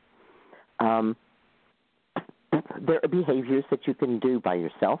that there are behaviors that you can do by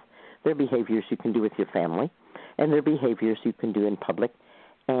yourself, there are behaviors you can do with your family, and there are behaviors you can do in public,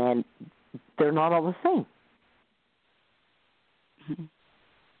 and they're not all the same.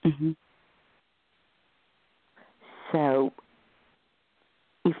 Mm-hmm. Mm-hmm. So,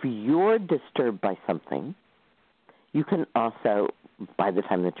 if you're disturbed by something, you can also, by the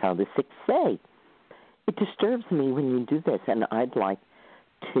time the child is 6, say, it disturbs me when you do this, and I'd like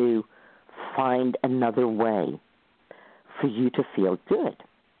to find another way for you to feel good.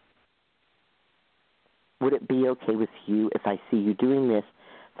 Would it be okay with you if I see you doing this,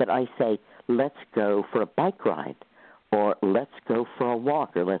 that I say, let's go for a bike ride, or let's go for a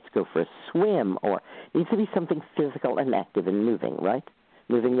walk, or let's go for a swim, or it needs to be something physical and active and moving, right?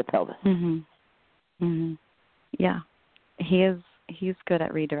 Moving the pelvis. Mm-hmm. Mm-hmm. Yeah. He's good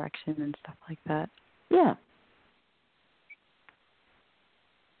at redirection and stuff like that. Yeah.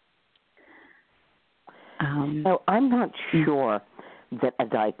 So I'm not sure that a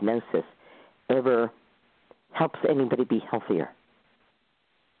diagnosis ever helps anybody be healthier.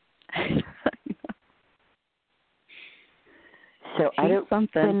 So I don't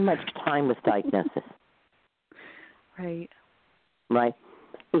spend much time with diagnosis. Right. Right?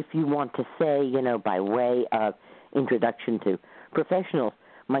 If you want to say, by way of introduction to professionals,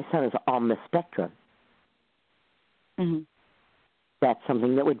 my son is on the spectrum. Mm-hmm. That's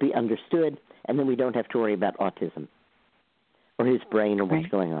something that would be understood, and then we don't have to worry about autism or his brain or what's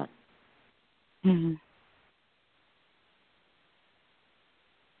going on. Mm-hmm.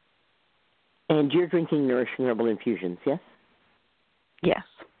 And you're drinking nourishing herbal infusions, yes? Yes.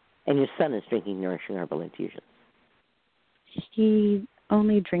 And your son is drinking nourishing herbal infusions? He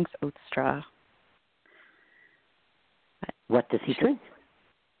only drinks oat straw. What does he drink?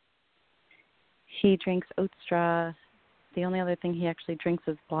 He drinks oat straw. The only other thing he actually drinks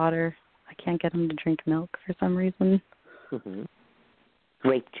is water. I can't get him to drink milk for some reason. Mm-hmm.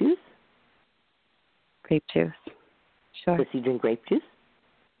 Grape juice? Grape juice. Sure. Does he drink grape juice?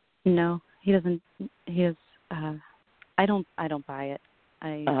 No, he doesn't. He is. I don't buy it.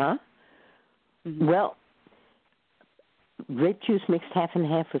 Mm-hmm. Well, grape juice mixed half and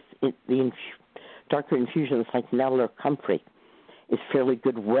half with darker infusions like Nell or comfrey is a fairly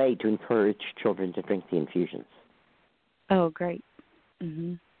good way to encourage children to drink the infusions. Oh, great.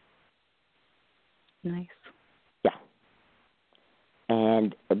 Mhm. Nice. Yeah.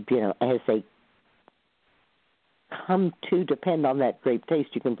 And as they come to depend on that grape taste,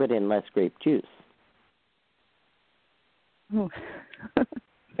 you can put in less grape juice. Oh.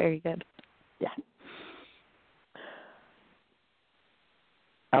 Very good. Yeah.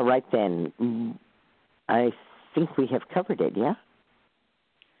 All right, then. I think we have covered it, yeah?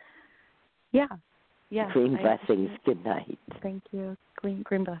 Yeah. Yeah. Green blessings. Good night. Thank you. Green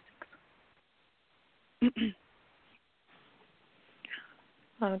blessings.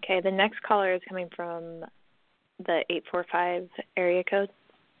 Okay, the next caller is coming from the 845 area code.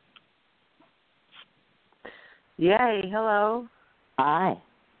 Yay, hello. Hi.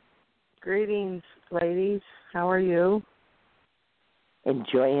 Greetings, ladies. How are you?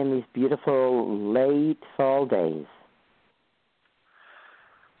 Enjoying these beautiful late fall days.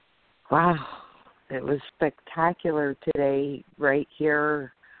 Wow, it was spectacular today right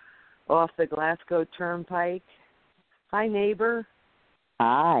here off the Glasgow Turnpike. Hi, neighbor.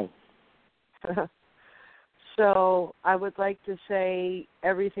 Hi. So I would like to say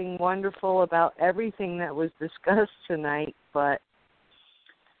everything wonderful about everything that was discussed tonight, but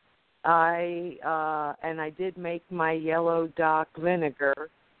I did make my yellow dock vinegar.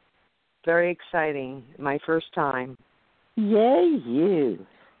 Very exciting. My first time. Yay, you.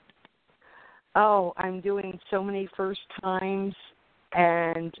 Oh, I'm doing so many first times,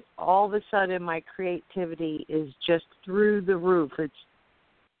 and all of a sudden my creativity is just through the roof. It's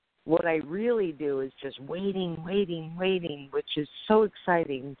what I really do is just waiting, which is so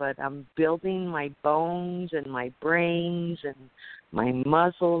exciting, but I'm building my bones and my brains and my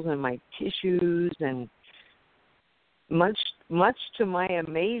muscles and my tissues, and much to my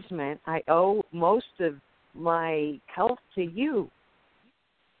amazement, I owe most of my health to you,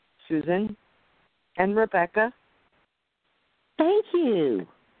 Susan and Rebecca. Thank you.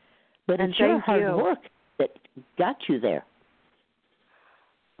 But it's your hard work that got you there.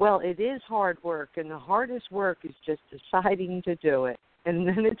 Well, it is hard work, and the hardest work is just deciding to do it, and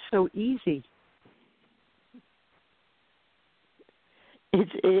then it's so easy.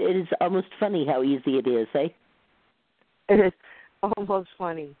 It is almost funny how easy it is, eh? It's almost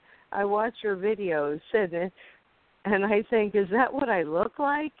funny. I watch your videos, and I think, is that what I look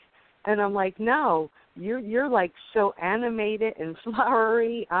like? And I'm like, no, you're like so animated and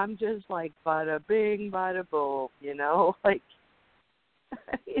flowery. I'm just like bada bing, bada boom, like,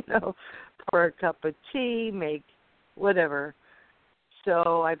 pour a cup of tea, make whatever.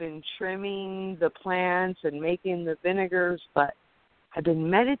 So I've been trimming the plants and making the vinegars, but I've been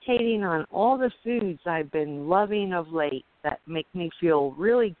meditating on all the foods I've been loving of late that make me feel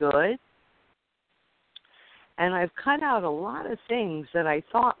really good. And I've cut out a lot of things that I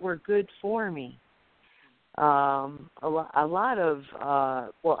thought were good for me.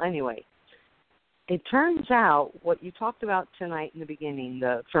 Anyway, it turns out what you talked about tonight in the beginning,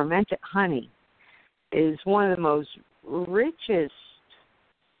 the fermented honey, is one of the most richest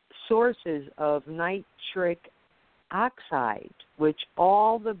sources of nitric oxide, which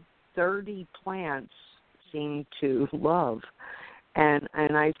all the dirty plants seem to love. And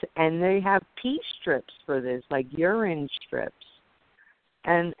they have pee strips for this, like urine strips.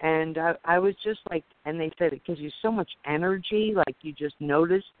 And I was just like, and they said it gives you so much energy, like you just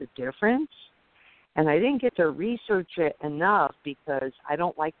notice the difference. And I didn't get to research it enough because I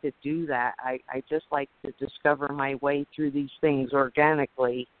don't like to do that. I just like to discover my way through these things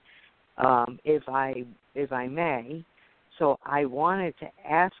organically, if I may. So I wanted to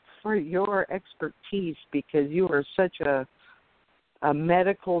ask for your expertise because you are such a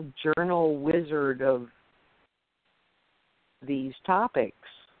medical journal wizard of these topics.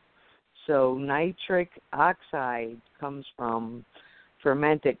 So nitric oxide comes from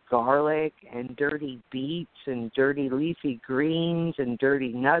fermented garlic and dirty beets and dirty leafy greens and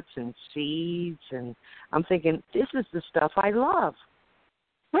dirty nuts and seeds. And I'm thinking, this is the stuff I love.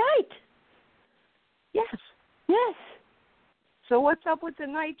 Right. Yes. Yes. So what's up with the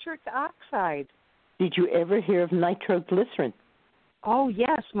nitric oxide? Did you ever hear of nitroglycerin? Oh,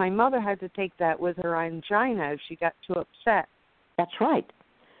 yes. My mother had to take that with her angina if she got too upset. That's right.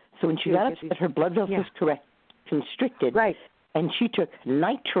 So when she got upset, her blood vessels constricted. Right. And she took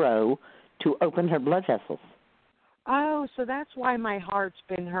nitro to open her blood vessels. Oh, so that's why my heart's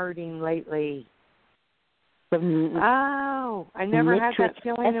been hurting lately. Oh, I never had that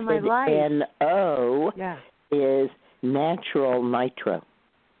feeling in my life. NO is natural nitro.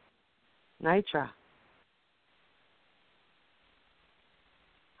 Nitra.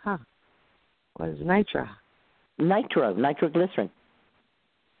 Huh. What is nitra? Nitroglycerin.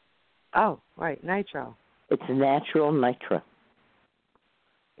 Oh, right, nitro. It's natural nitro.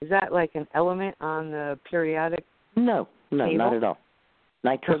 Is that like an element on the periodic No, table? Not at all.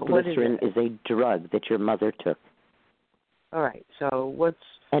 Nitroglycerin is a drug that your mother took. All right, so what's...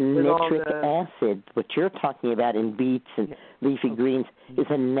 And nitric acid, what you're talking about in beets and leafy greens, is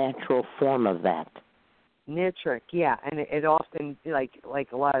a natural form of that. Nitric, yeah, and it often, like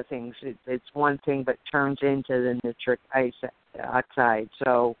a lot of things, it's one thing but turns into the nitric oxide.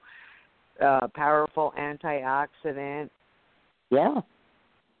 So, powerful antioxidant. Yeah.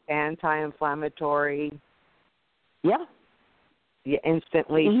 Anti-inflammatory. Yeah. You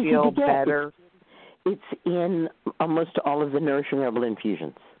instantly feel better. It's in almost all of the Nourishing Herbal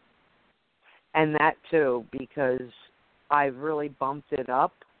infusions. And that, too, because I've really bumped it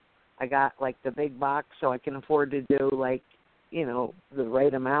up. I got, like, the big box so I can afford to do, like, you know, the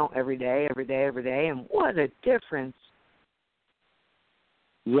right amount every day. And what a difference.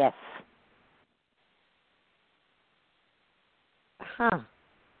 Yes. Huh.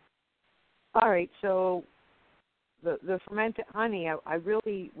 All right, so the fermented honey, I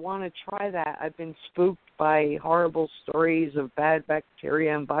really want to try that. I've been spooked by horrible stories of bad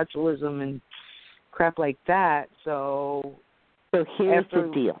bacteria and botulism and crap like that. So here's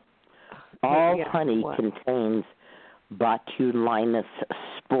the deal. All honey contains botulinus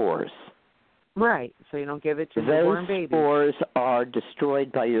spores. Right, so you don't give it to newborn babies. Those spores are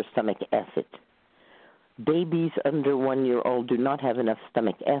destroyed by your stomach acid. Babies under 1 year old do not have enough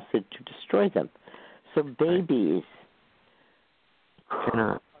stomach acid to destroy them. So babies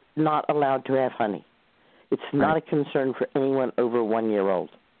are not allowed to have honey. It's not a concern for anyone over 1 year old.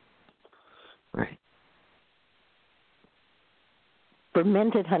 Right.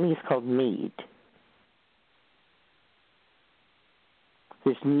 Fermented honey is called mead.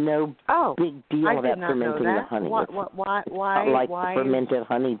 There's no big deal about fermenting the honey. Why? Like fermented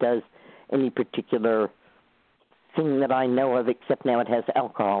honey does any particular thing that I know of, except now it has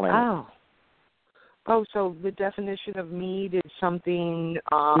alcohol in it. Oh, so the definition of mead is something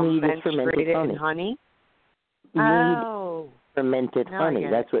mead is fermented in honey? Mead fermented honey.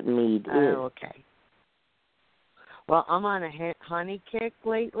 That's what mead is. Oh, okay. Well, I'm on a honey kick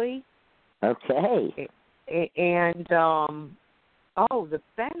lately. Okay. And, the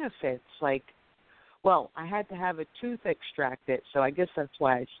benefits, like, well, I had to have a tooth extracted, so I guess that's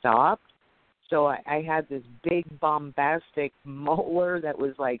why I stopped. So I had this big bombastic molar that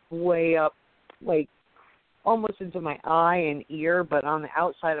was, like, way up, like, almost into my eye and ear, but on the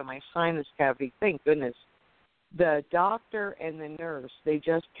outside of my sinus cavity. Thank goodness. The doctor and the nurse, they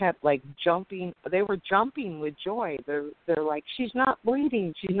just kept, like, jumping. They were jumping with joy. They're like, she's not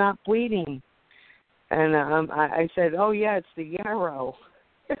bleeding. And I said, oh, yeah, it's the yarrow.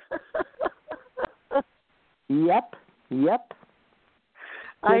 Yep. Good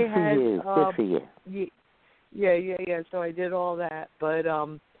for you. Yeah. So I did all that. But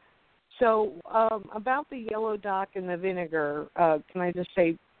about the yellow dock and the vinegar, can I just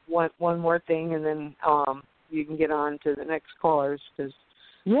say one more thing, and then you can get on to the next callers, because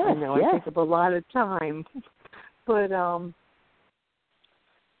I know I take up a lot of time. But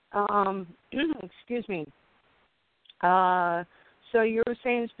excuse me. So you were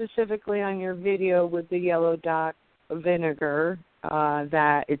saying specifically on your video with the yellow dock vinegar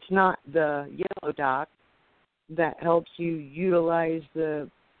that it's not the yellow dock that helps you utilize the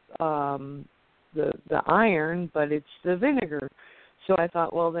iron, but it's the vinegar. So I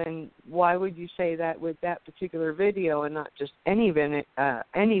thought, well, then why would you say that with that particular video and not just any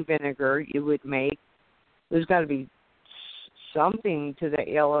vinegar you would make? There's got to be something to the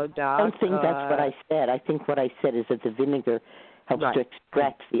yellow dock. I don't think that's what I said. I think what I said is that the vinegar helps to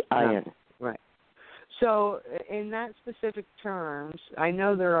extract the iron. Right. So in that specific terms, I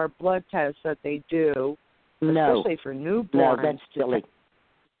know there are blood tests that they do, especially for newborns. No, that's silly.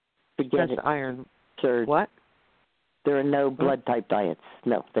 Forget it. Iron. Absurd. What? There are no blood type diets.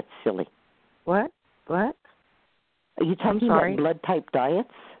 No, that's silly. What? Are you talking about blood type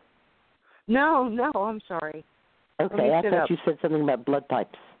diets? No, I'm sorry. Okay, I thought you said something about blood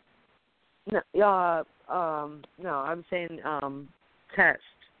types. No, I'm saying test.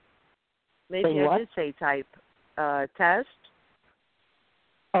 Maybe I did say type. Test.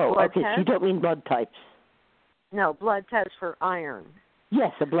 Oh, blood okay. Test? So you don't mean blood types. No, blood test for iron.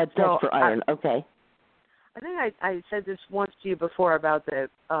 Yes, a blood test for iron. Okay. I think I said this once to you before about the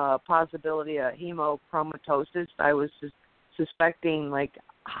possibility of hemochromatosis. I was suspecting like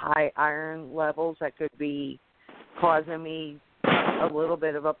high iron levels that could be causing me a little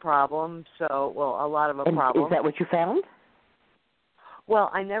bit of a problem. So, well, a lot of a problem. Is that what you found?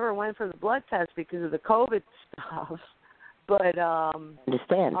 Well, I never went for the blood test because of the COVID stuff. But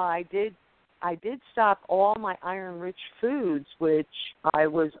understand. I did stop all my iron-rich foods, which I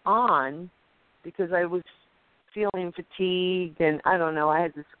was on because I was feeling fatigued, and I don't know, I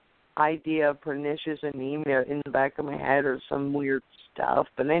had this idea of pernicious anemia in the back of my head or some weird stuff.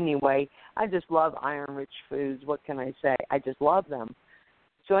 But anyway, I just love iron-rich foods. What can I say? I just love them.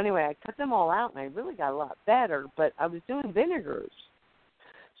 So anyway, I cut them all out, and I really got a lot better, but I was doing vinegars.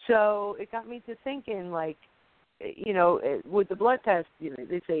 So it got me to thinking, like, you know, with the blood test, you know,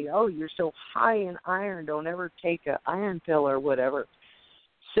 they say, oh, you're so high in iron, don't ever take an iron pill or whatever.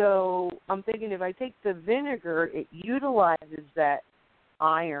 So I'm thinking if I take the vinegar, it utilizes that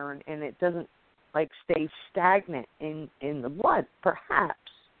iron and it doesn't, like, stay stagnant in the blood, perhaps.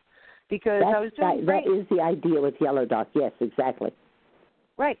 Because I was doing great. That is the idea with yellow dock, yes, exactly.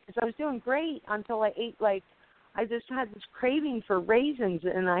 Right, because I was doing great until I ate, like, I just had this craving for raisins,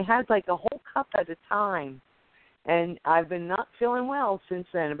 and I had, like, a whole cup at a time. And I've been not feeling well since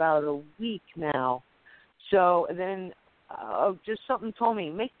then, about a week now. So then just something told me,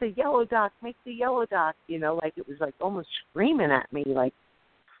 make the yellow dock, you know, like it was like almost screaming at me, like,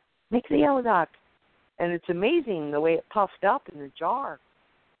 make the yellow dock. And it's amazing the way it puffed up in the jar.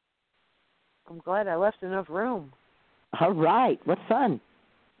 I'm glad I left enough room. All right. What fun.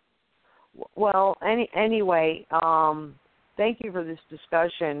 Well, anyway, thank you for this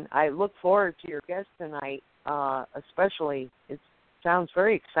discussion. I look forward to your guest tonight, especially. It sounds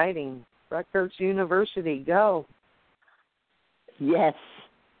very exciting. Rutgers University, go. Yes.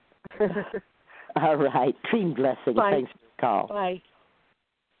 All right. Dream blessing. Bye. Thanks for the call. Bye.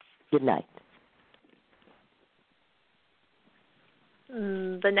 Good night.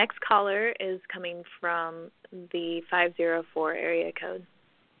 The next caller is coming from the 504 area code.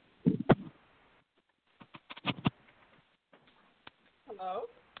 Hello.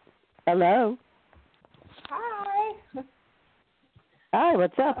 Hello. Hi. Hi,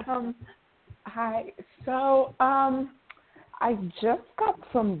 what's up? Hi. So, I just got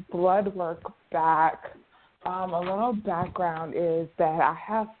some blood work back. A little background is that I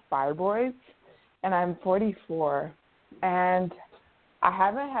have fibroids, and I'm 44, and I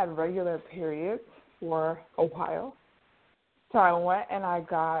haven't had regular periods for a while. So I went and I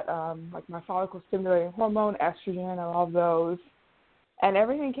got like my follicle stimulating hormone, estrogen, and all of those. And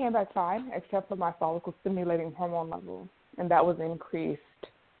everything came back fine except for my follicle stimulating hormone level, and that was increased.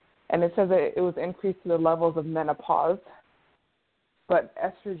 And it says that it was increased to the levels of menopause, but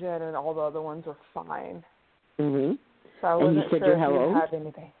estrogen and all the other ones were fine. Mhm. So I wasn't wasn't sure sure if how you old? had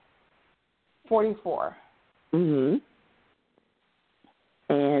anything. 44. Mhm.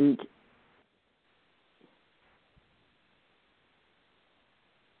 And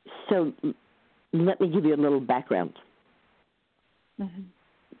so let me give you a little background. Mm-hmm.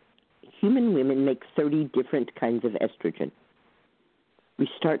 Human women make 30 different kinds of estrogen. We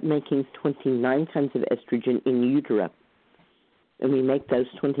start making 29 kinds of estrogen in utero, and we make those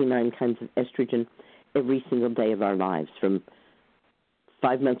 29 kinds of estrogen every single day of our lives, from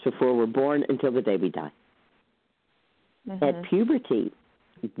 5 months before we're born until the day we die. Mm-hmm. At puberty,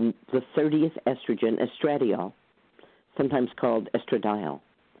 the 30th estrogen, estradiol, sometimes called estradiol,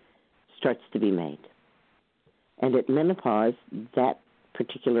 starts to be made. And at menopause, that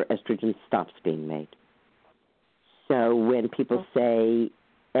particular estrogen stops being made. So when people say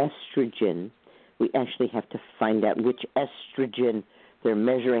estrogen, we actually have to find out which estrogen they're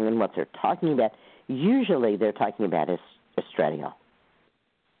measuring and what they're talking about. Usually they're talking about estradiol.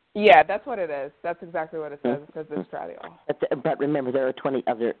 Yeah, that's what it is. That's exactly what it says. It says estradiol. But remember, there are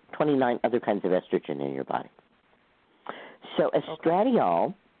 29 other kinds of estrogen in your body. So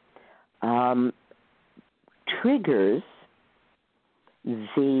estradiol triggers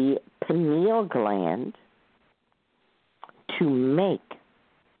the pineal gland to make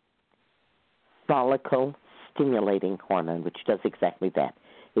follicle-stimulating hormone, which does exactly that.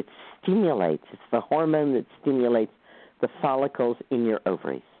 It stimulates. It's the hormone that stimulates the follicles in your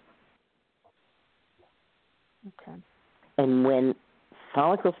ovaries. Okay. And when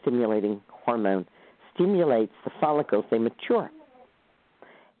follicle-stimulating hormone stimulates the follicles, they mature.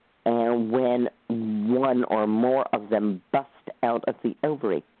 And when one or more of them bust out of the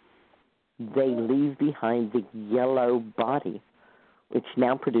ovary, they leave behind the yellow body, which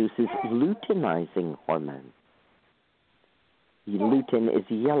now produces luteinizing hormone. Lutein is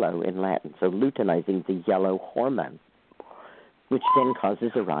yellow in Latin, so luteinizing the yellow hormone, which then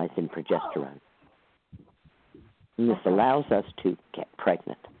causes a rise in progesterone. And this allows us to get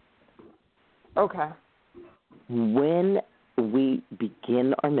pregnant. Okay. When we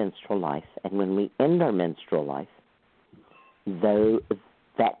begin our menstrual life and when we end our menstrual life, though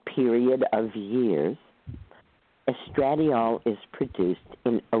that period of years, estradiol is produced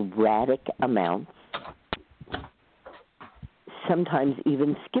in erratic amounts, sometimes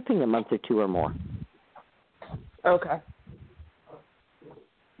even skipping a month or two or more. Okay.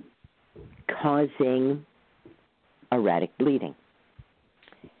 Causing erratic bleeding.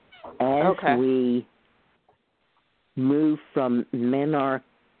 As we move from menarche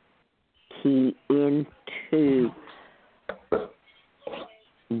into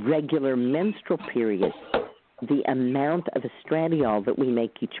regular menstrual periods, the amount of estradiol that we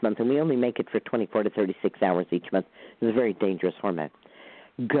make each month, and we only make it for 24 to 36 hours each month, is a very dangerous hormone,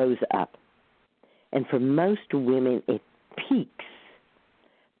 goes up. And for most women, it peaks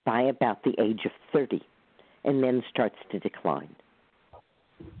by about the age of 30 and then starts to decline.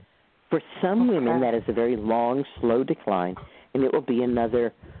 For some women, that is a very long, slow decline, and it will be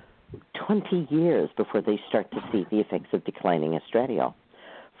another 20 years before they start to see the effects of declining estradiol.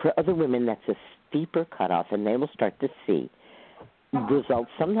 For other women, that's a steeper cutoff, and they will start to see results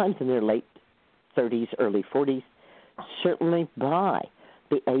sometimes in their late 30s, early 40s. Certainly by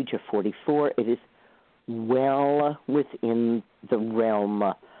the age of 44, it is well within the realm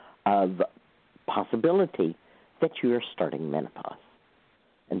of possibility that you are starting menopause.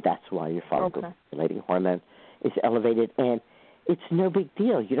 And that's why your follicle-stimulating hormone is elevated. And it's no big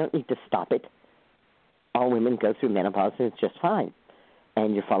deal. You don't need to stop it. All women go through menopause, and it's just fine.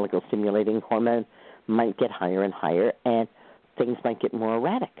 And your follicle-stimulating hormone might get higher and higher, and things might get more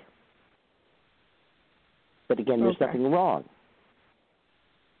erratic. But again, there's nothing wrong.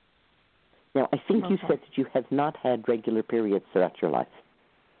 Now, I think you said that you have not had regular periods throughout your life.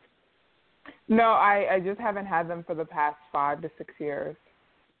 No, I just haven't had them for the past 5 to 6 years.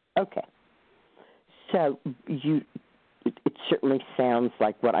 Okay. So it certainly sounds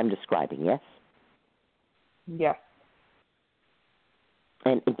like what I'm describing, yes? Yes.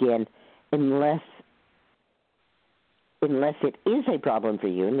 And again, unless it is a problem for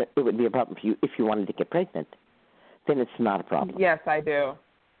you, and it would be a problem for you if you wanted to get pregnant, then it's not a problem. Yes, I do.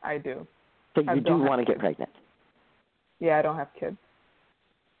 So you do want to get pregnant? Yeah, I don't have kids.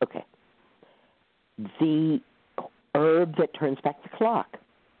 Okay. The herb that turns back the clock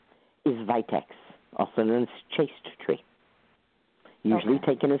is Vitex, also known as chaste tree. Usually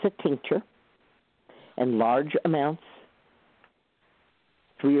taken as a tincture, and large amounts,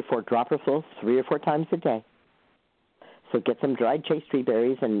 3 or 4 dropperfuls, 3 or 4 times a day. So get some dried chaste tree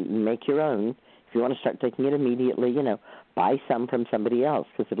berries and make your own. If you want to start taking it immediately, buy some from somebody else,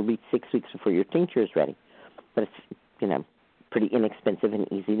 because it'll be 6 weeks before your tincture is ready. But it's, pretty inexpensive and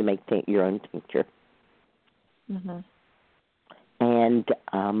easy to make your own tincture. Mm-hmm. And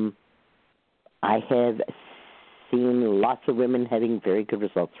I have seen lots of women having very good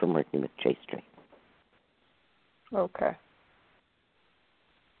results from working with chaste tree. Okay.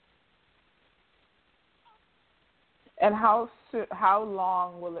 And how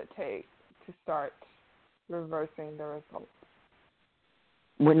long will it take to start reversing the results?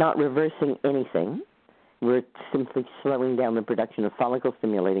 We're not reversing anything. We're simply slowing down the production of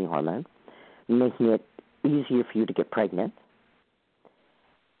follicle-stimulating hormone, making it easier for you to get pregnant.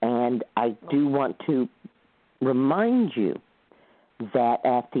 And I do want to remind you that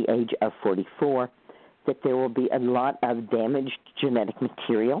at the age of 44, that there will be a lot of damaged genetic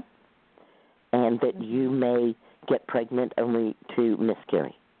material, and that you may get pregnant only to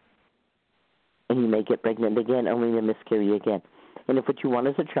miscarry. And you may get pregnant again only to miscarry again. And if what you want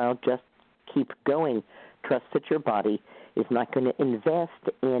is a child, just keep going. Trust that your body is not going to invest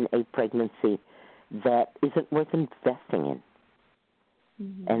in a pregnancy that isn't worth investing in.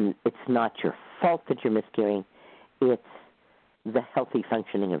 Mm-hmm. And it's not your fault that you're miscarrying. It's the healthy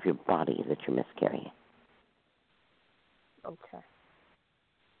functioning of your body that you're miscarrying. Okay.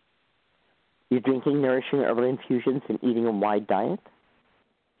 You're drinking nourishing herbal infusions and eating a wide diet?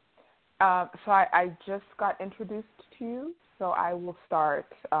 So I just got introduced to you, so I will start.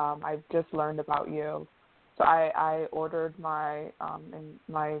 I've just learned about you. So I ordered my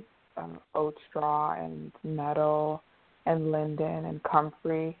oat straw and nettle and linden and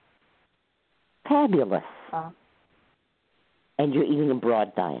comfrey. Fabulous. And you're eating a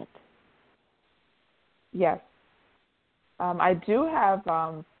broad diet? Yes. I do have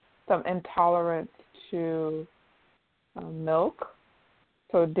some intolerance to milk,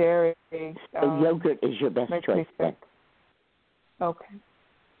 so dairy. So yogurt is your best choice then? Okay.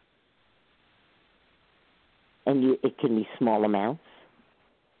 And it can be small amounts.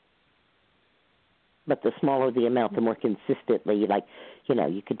 But the smaller the amount, the more consistently, like,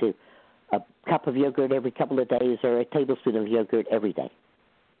 you could do a cup of yogurt every couple of days or a tablespoon of yogurt every day.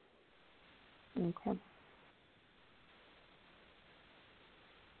 Okay.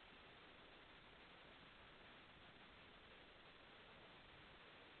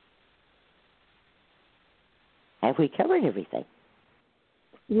 Have we covered everything?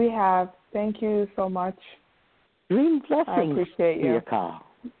 We have. Thank you so much. Dream blessings. I appreciate you. Your call.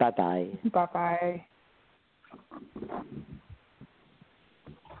 Bye-bye. Bye-bye.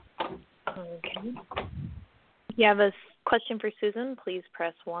 Okay. If you have a question for Susan, please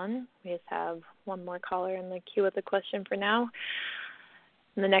press 1. We just have one more caller in the queue with a question for now.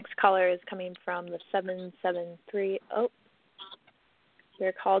 And the next caller is coming from the 773. Oh,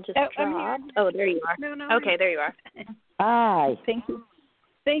 your call just dropped. Oh, there you are. No, okay, there you are. Hi. Thank you.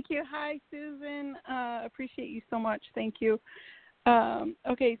 Thank you. Hi, Susan. Appreciate you so much. Thank you.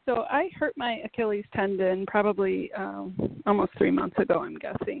 Okay, so I hurt my Achilles tendon probably almost 3 months ago, I'm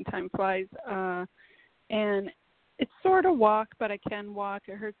guessing. Time flies. And it's sort of walk, but I can walk.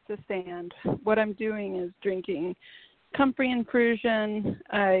 It hurts to stand. What I'm doing is drinking comfrey infusion.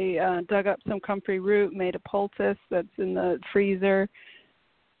 I dug up some comfrey root, made a poultice that's in the freezer.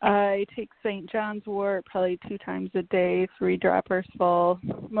 I take St. John's wort probably 2 times a day, 3 droppers full.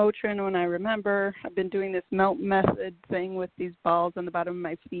 Motrin when I remember. I've been doing this melt method thing with these balls on the bottom of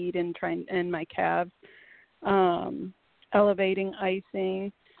my feet and my calves. Elevating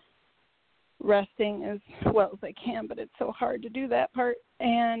icing. Resting as well as I can, but it's so hard to do that part.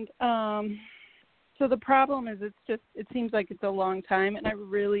 And so the problem is it seems like it's a long time, and I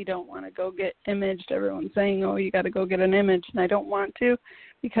really don't want to go get imaged. Everyone's saying, oh, you got to go get an image, and I don't want to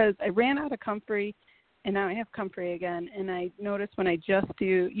because I ran out of comfrey, and now I have comfrey again. And I notice when I just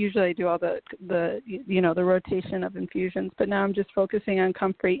usually I do all the rotation of infusions, but now I'm just focusing on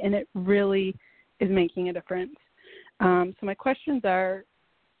comfrey, and it really is making a difference. So my questions are,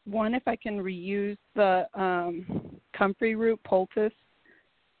 1, if I can reuse the comfrey root poultice,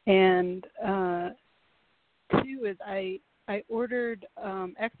 and 2 is I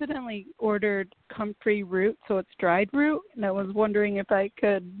accidentally ordered comfrey root, so it's dried root, and I was wondering if I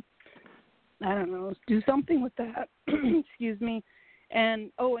could, I don't know, do something with that. Excuse me.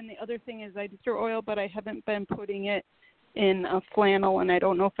 And and the other thing is I do stir oil, but I haven't been putting it in a flannel, and I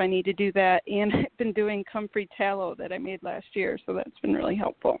don't know if I need to do that. And I've been doing comfrey tallow that I made last year, so that's been really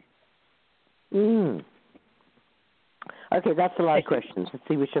helpful. Okay, that's a lot of questions. Let's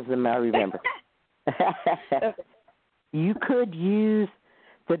see which of them I remember. Okay. You could use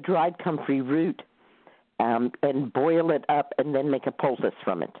the dried comfrey root and boil it up and then make a poultice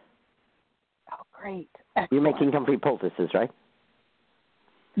from it. Oh, great. Excellent. You're making comfrey poultices, right?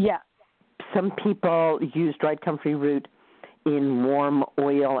 Yeah. Some people use dried comfrey root in warm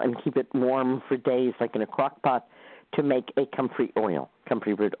oil and keep it warm for days, like in a crock pot, to make a comfrey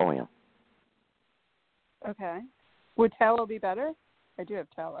root oil. Okay. Would tallow be better? I do have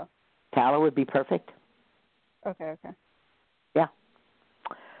tallow. Tallow would be perfect. Okay. Yeah.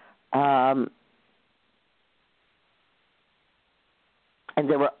 And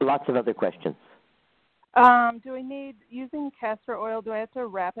there were lots of other questions. Do I need, using castor oil, do I have to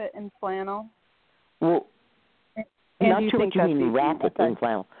wrap it in flannel? Well, not sure what you mean wrap it in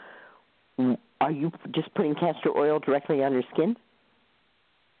flannel. Are you just putting castor oil directly on your skin?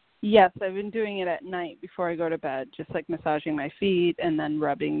 Yes, I've been doing it at night before I go to bed, just like massaging my feet and then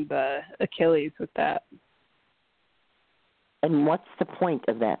rubbing the Achilles with that. And what's the point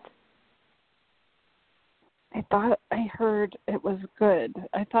of that? I thought I heard it was good.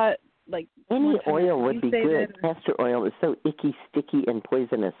 I thought, like, any oil would be good. Castor oil is so icky, sticky, and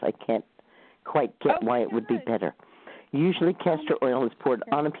poisonous. I can't quite get why it would be better. Usually castor oil is poured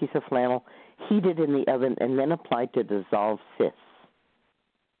on a piece of flannel, heated in the oven, and then applied to dissolve cysts.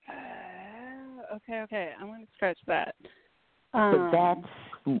 Okay. I'm going to scratch that. But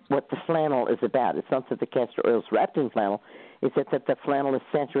that's what the flannel is about. It's not that the castor oil is wrapped in flannel. It's that the flannel is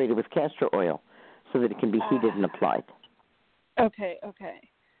saturated with castor oil so that it can be heated and applied. Okay.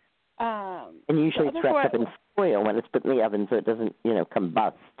 And usually it's wrapped up in foil when it's put in the oven so it doesn't,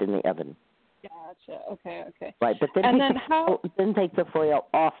 combust in the oven. Gotcha. Okay. Right, but then take the foil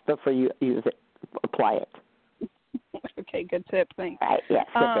off before you use it. Apply it. Okay, good tip. Thanks. Right, yes,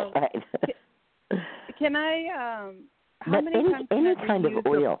 good tip. Right. Can I, how many times can any I kind of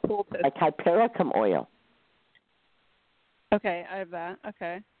oil, like hypericum oil. Okay, I have that.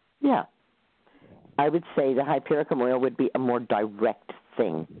 Okay. Yeah. I would say the hypericum oil would be a more direct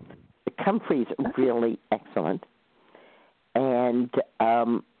thing. The comfrey is really excellent. And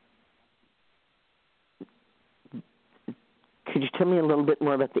could you tell me a little bit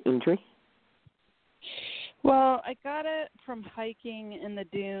more about the injury? Well, I got it from hiking in the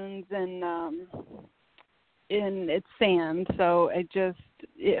dunes and it's sand, so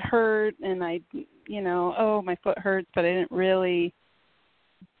it hurt, and my foot hurts, but I didn't really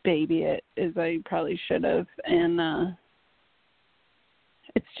baby it as I probably should have, and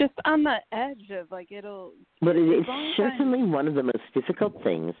it's just on the edge of it'll. But it is certainly one of the most difficult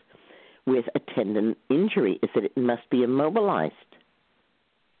things with a tendon injury is that it must be immobilized.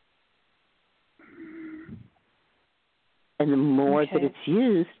 And the more that it's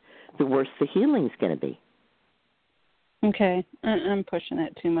used, the worse the healing's going to be. Okay, I'm pushing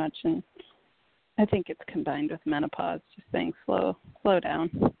it too much, and I think it's combined with menopause. Just saying, slow down.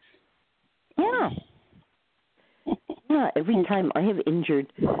 Yeah. Yeah, every time I have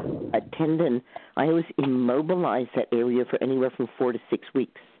injured a tendon, I always immobilize that area for anywhere from 4 to 6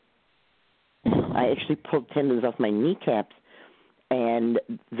 weeks. I actually pulled tendons off my kneecaps, and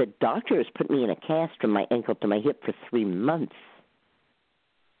the doctors put me in a cast from my ankle to my hip for 3 months.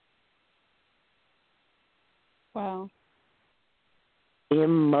 Wow.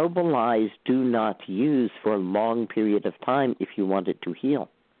 Immobilize, do not use for a long period of time if you want it to heal.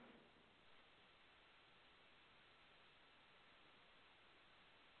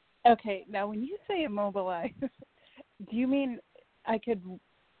 Okay, now when you say immobilize, do you mean I could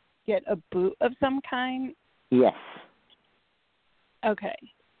get a boot of some kind? Yes. Okay.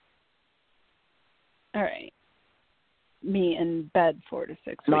 All right. Me in bed 4 to 6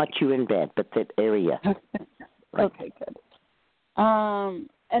 weeks. Not you in bed, but that area. Right. Okay, good.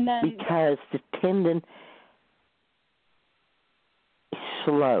 And then because the tendon is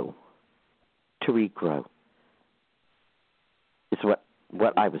slow to regrow, is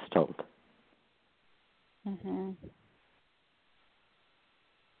what I was told. Mhm.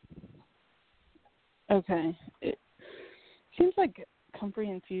 Okay. It seems like comfrey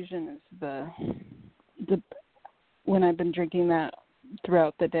infusion is the when I've been drinking that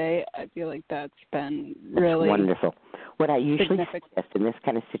throughout the day, I feel like that's been really wonderful. What I usually significant. suggest in this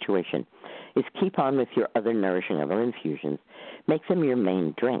kind of situation is keep on with your other nourishing herbal infusions, make them your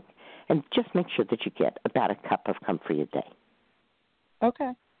main drink, and just make sure that you get about a cup of comfrey a day.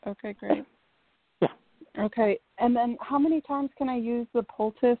 Okay. Okay, great. Yeah. Okay, and then how many times can I use the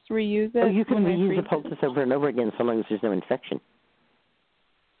poultice, reuse it? Oh, you can reuse the poultice over and over again so long as there's no infection.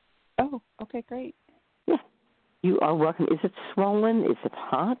 Oh, okay, great. Yeah. You are welcome. Is it swollen? Is it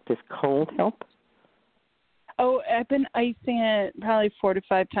hot? Does cold help? Oh, I've been icing it probably 4 to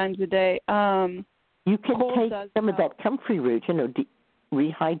 5 times a day. You can take some of that comfrey root,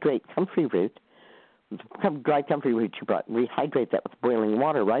 rehydrate comfrey root, dry comfrey root you brought, rehydrate that with boiling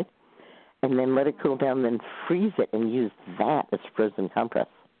water, right? And then let it cool down, then freeze it and use that as frozen compress.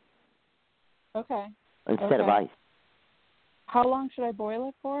 Okay. Instead of ice. How long should I boil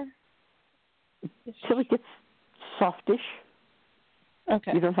it for? Till it gets softish.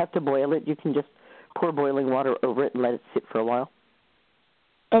 Okay. You don't have to boil it. You can just pour boiling water over it and let it sit for a while.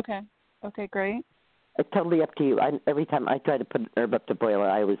 Okay. Okay, great. It's totally up to you. Every time I try to put an herb up to boil it,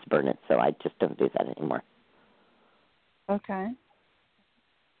 I always burn it, so I just don't do that anymore. Okay.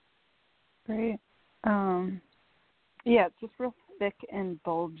 Great. Yeah, it's just real thick and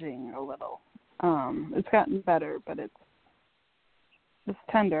bulging a little. It's gotten better, but it's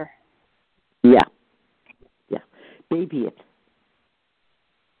tender. Yeah. Yeah. Baby it.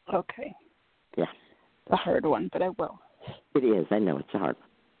 Okay. Yeah. It's a hard one, but I will. It is. I know it's a hard one.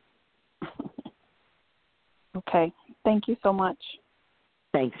 Okay. Thank you so much.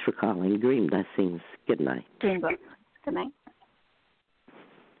 Thanks for calling. Dream blessings. Good night. Dream blessings. Good night.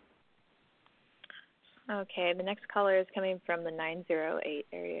 Okay, the next caller is coming from the 908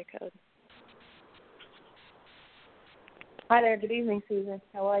 area code. Hi there. Good evening, Susan.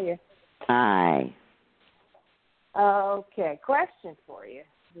 How are you? Hi. Okay, question for you.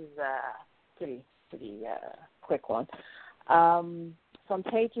 This is a pretty quick one. So I'm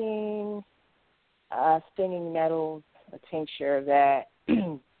taking stinging nettles, a tincture of that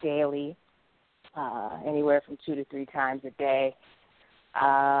daily, anywhere from 2 to 3 times a day.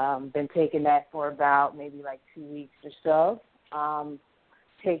 Been taking that for about maybe like 2 weeks or so.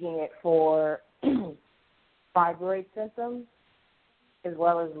 Taking it for fibroid symptoms, as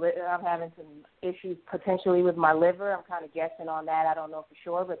well as I'm having some issues potentially with my liver. I'm kind of guessing on that. I don't know for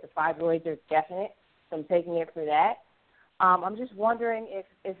sure, but the fibroids are definite, so I'm taking it for that. I'm just wondering if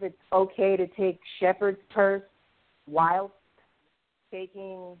it's okay to take shepherd's purse while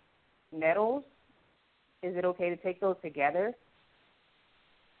taking nettles. Is it okay to take those together?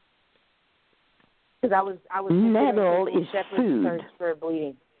 Because I was nettle is shepherd's food. purse for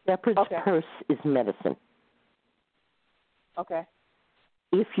bleeding. Shepherd's purse is medicine. Okay.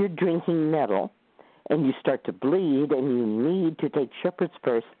 If you're drinking nettle and you start to bleed and you need to take shepherd's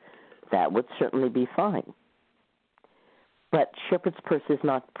purse, that would certainly be fine. But shepherd's purse is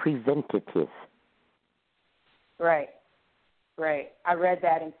not preventative. Right. I read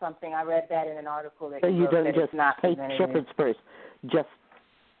that in something. I read that in an article that so you wrote don't that just it's not take preventative. shepherd's purse just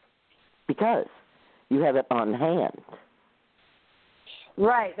because you have it on hand.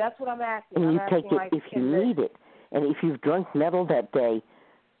 Right, that's what I'm asking. And you I'm take asking, it if you need it. And if you've drunk nettle that day,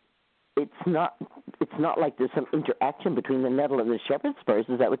 it's not like there's some interaction between the nettle and the shepherd's purse.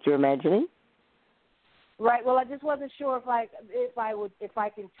 Is that what you're imagining? Right. Well, I just wasn't sure if I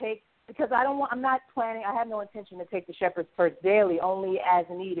can take, because I'm not planning. I have no intention to take the shepherd's purse daily, only as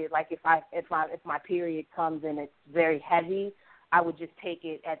needed. Like if my period comes and it's very heavy, I would just take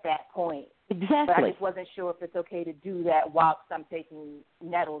it at that point. Exactly. But I just wasn't sure if it's okay to do that whilst I'm taking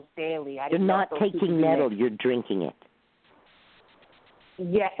nettles daily. You're not taking nettle. You're drinking it.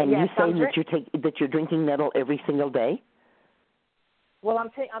 Yeah. And yes, you saying that you're drinking nettle every single day? Well, I'm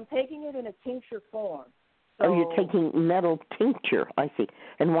taking it in a tincture form. So, oh, you're taking nettle tincture. I see.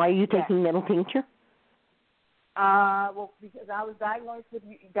 And why are you taking nettle tincture? Well, because I was diagnosed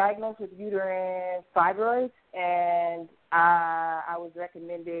with uterine fibroids, and I was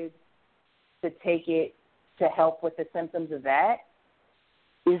recommended to take it to help with the symptoms of that.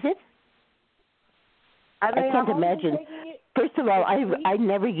 Is it? I can't imagine. First of all, I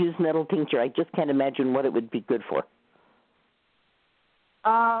never use nettle tincture. I just can't imagine what it would be good for.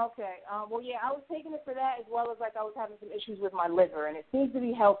 Okay. Well, yeah, I was taking it for that as well as I was having some issues with my liver, and it seems to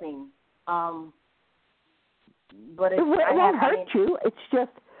be helping. But it won't hurt you. It's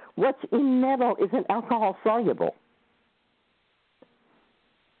just what's in nettle isn't alcohol soluble.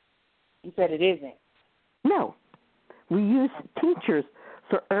 You said it isn't. No. We use tinctures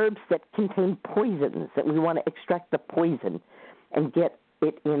for herbs that contain poisons, that we want to extract the poison and get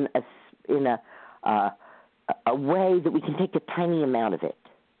it in a way that we can take a tiny amount of it.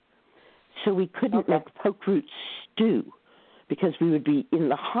 So we couldn't make poke root stew because we would be in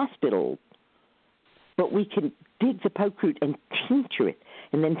the hospital. But we can dig the poke root and tincture it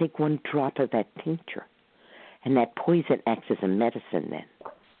and then take one drop of that tincture. And that poison acts as a medicine then.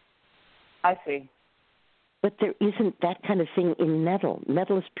 I see. But there isn't that kind of thing in nettle.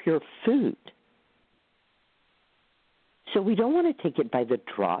 Nettle is pure food. So we don't want to take it by the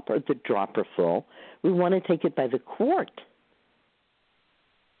drop or the dropper full. We want to take it by the quart.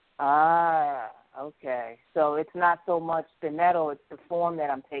 Okay. So it's not so much the nettle, it's the form that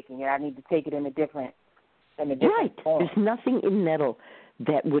I'm taking it. I need to take it in a different form. There's nothing in nettle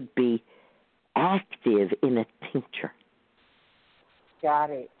that would be active in a tincture.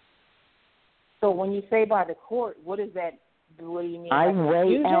 Got it. So when you say by the quart, what is that? What do you mean? I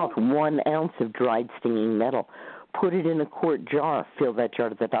weigh out 1 ounce of dried stinging nettle. Put it in a quart jar. Fill that jar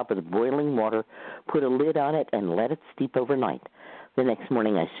to the top with boiling water. Put a lid on it and let it steep overnight. The next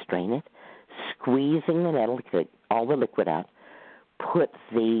morning I strain it, squeezing the nettle to get all the liquid out. Put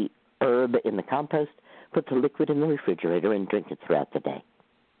the herb in the compost. Put the liquid in the refrigerator and drink it throughout the day.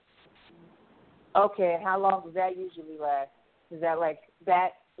 Okay, and how long does that usually last? Is that like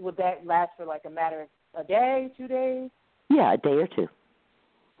that? Would that last for like a matter of a day, 2 days? Yeah, a day or two.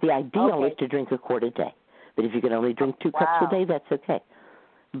 The ideal is to drink a quart a day. But if you can only drink 2 cups a day, that's okay.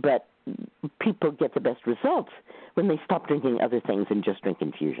 But people get the best results when they stop drinking other things and just drink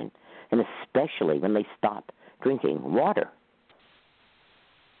infusion, and especially when they stop drinking water.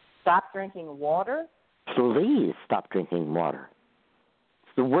 Stop drinking water? Please stop drinking water.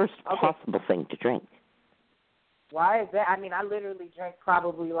 It's the worst possible thing to drink. Why is that? I mean, I literally drink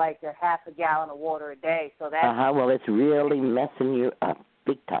probably like a half a gallon of water a day, so that's... Well, it's really messing you up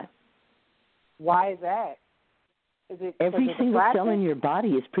big time. Why is that? Is it every single cell in your body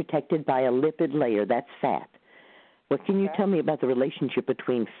is protected by a lipid layer. That's fat. What can you tell me about the relationship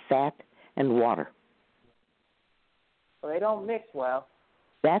between fat and water? Well, they don't mix well.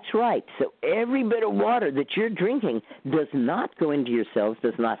 That's right. So every bit of water that you're drinking does not go into your cells,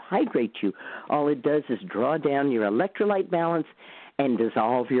 does not hydrate you. All it does is draw down your electrolyte balance and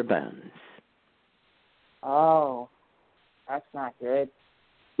dissolve your bones. Oh, that's not good.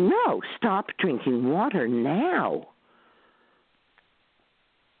 No, stop drinking water now.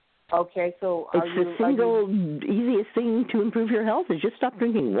 Okay, so it's the single easiest thing to improve your health is just stop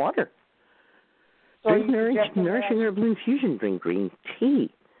drinking water. So Drink nourishing herbal infusion. Drink green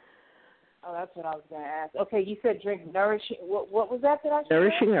tea. Oh, that's what I was going to ask. Okay, you said drink nourishing. What was that I said?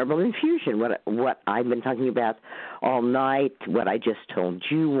 Nourishing herbal infusion. What I've been talking about all night. What I just told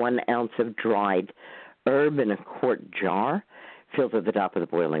you. 1 ounce of dried herb in a quart jar, filled to the top with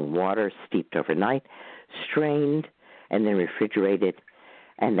boiling water, steeped overnight, strained, and then refrigerated.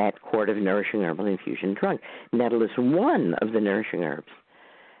 And that quart of nourishing herbal infusion drunk. Nettle is one of the nourishing herbs.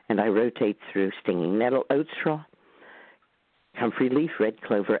 And I rotate through stinging nettle, oat straw, comfrey leaf, red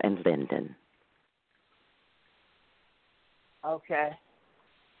clover, and linden. Okay.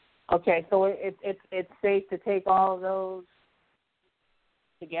 Okay, so it's safe to take all of those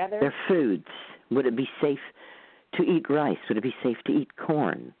together? They're foods. Would it be safe to eat rice? Would it be safe to eat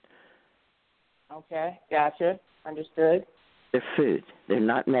corn? Okay, gotcha. Understood. They're food. They're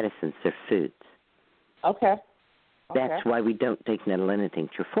not medicines. They're foods. Okay. That's why we don't take nettle in a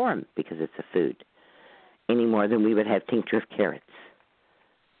tincture form, because it's a food, any more than we would have tincture of carrots.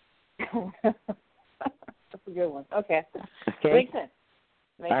 That's a good one. Okay. Makes sense.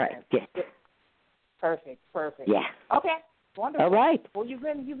 Makes All right. sense. Yeah. Perfect. Yeah. Okay. Wonderful. All right. Well, you've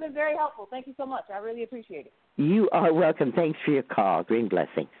been very helpful. Thank you so much. I really appreciate it. You are welcome. Thanks for your call. Green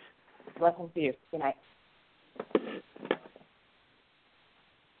blessings. Blessings to you. Good night.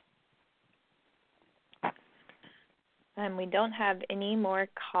 And we don't have any more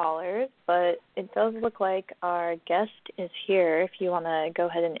callers, but it does look like our guest is here. If you want to go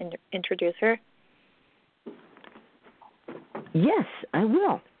ahead and introduce her. Yes, I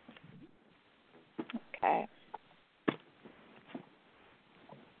will. Okay.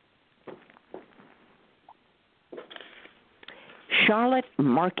 Charlotte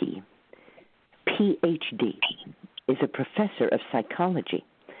Markey, Ph.D., is a professor of psychology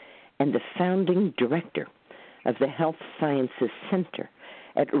and the founding director of the Health Sciences Center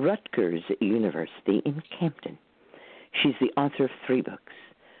at Rutgers University in Camden. She's the author of 3 books,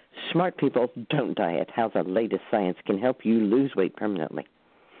 Smart People Don't Diet, How the Latest Science Can Help You Lose Weight Permanently,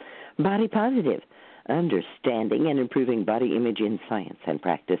 Body Positive, Understanding and Improving Body Image in Science and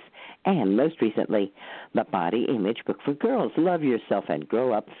Practice, and most recently, the Body Image Book for Girls, Love Yourself and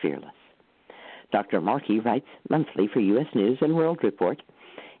Grow Up Fearless. Dr. Markey writes monthly for U.S. News and World Report,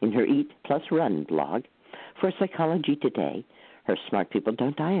 in her Eat Plus Run blog, for Psychology Today, her Smart People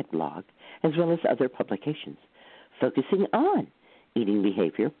Don't Diet blog, as well as other publications, focusing on eating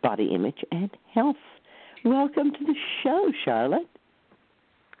behavior, body image, and health. Welcome to the show, Charlotte.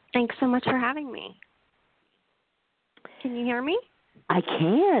 Thanks so much for having me. Can you hear me? I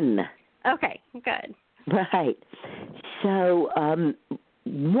can. Okay, good. Right. So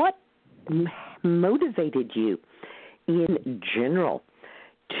what motivated you in general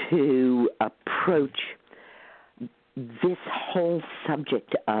to approach this whole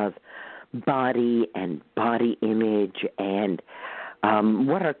subject of body and body image and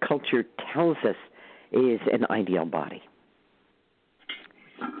what our culture tells us is an ideal body?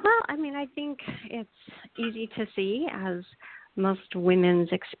 Well, I mean, I think it's easy to see as most women's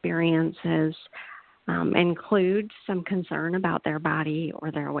experiences include some concern about their body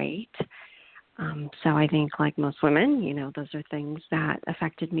or their weight. So I think, like most women, those are things that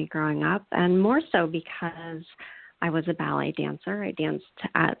affected me growing up, and more so because I was a ballet dancer. I danced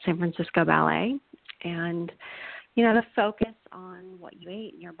at San Francisco Ballet, and, the focus on what you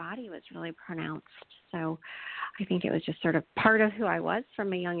ate in your body was really pronounced. So I think it was just sort of part of who I was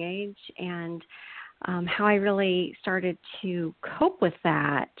from a young age, and how I really started to cope with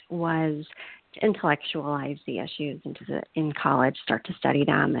that was to intellectualize the issues in college, start to study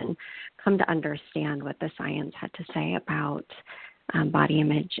them, and come to understand what the science had to say about body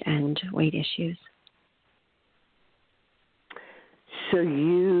image and weight issues. So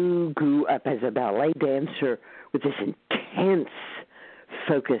you grew up as a ballet dancer with this intense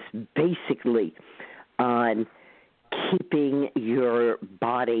focus basically on keeping your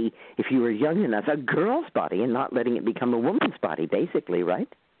body, if you were young enough, a girl's body and not letting it become a woman's body, basically, right?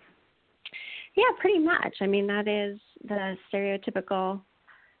 Yeah, pretty much. I mean, that is the stereotypical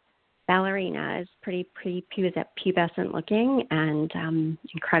ballerina is pretty pubescent looking and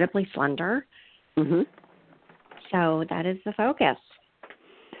incredibly slender. Mm-hmm. So that is the focus.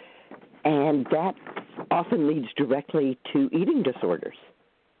 And that often leads directly to eating disorders.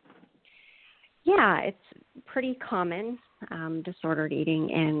 Yeah, it's pretty common, disordered eating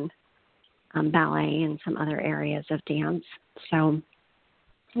in ballet and some other areas of dance. So,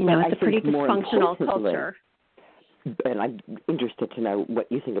 it's a pretty dysfunctional culture. And I'm interested to know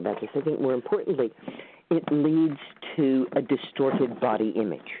what you think about this. I think more importantly, it leads to a distorted body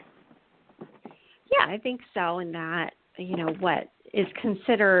image. Yeah, I think so, in that, what is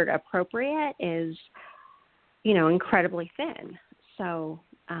considered appropriate is, incredibly thin. So,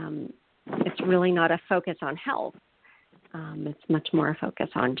 it's really not a focus on health. It's much more a focus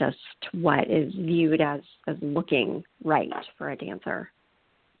on just what is viewed as looking right for a dancer.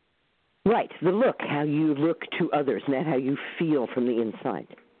 Right, the look, how you look to others, not how you feel from the inside.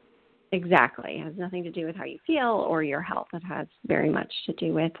 Exactly. It has nothing to do with how you feel or your health. It has very much to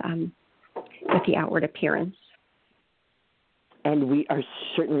do with the outward appearance. And we are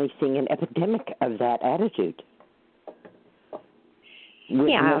certainly seeing an epidemic of that attitude. With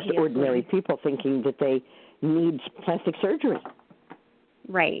most ordinary people thinking that they need plastic surgery.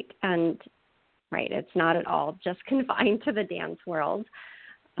 Right. And it's not at all just confined to the dance world.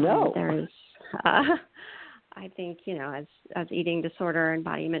 No. There's I think, as eating disorder and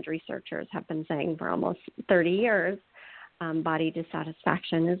body image researchers have been saying for almost 30 years, body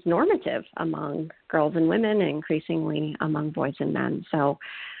dissatisfaction is normative among girls and women and increasingly among boys and men. So,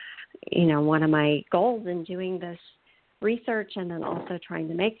 one of my goals in doing this research and then also trying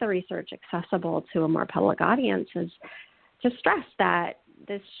to make the research accessible to a more public audience is to stress that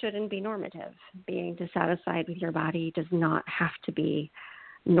this shouldn't be normative. Being dissatisfied with your body does not have to be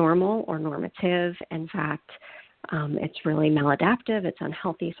normal or normative. In fact, it's really maladaptive. It's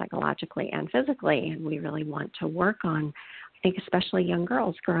unhealthy psychologically and physically, and we really want to work on, I think, especially young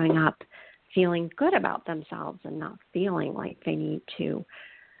girls growing up feeling good about themselves and not feeling like they need to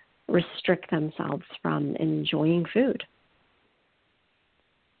restrict themselves from enjoying food.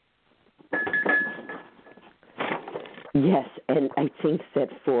 Yes, and I think that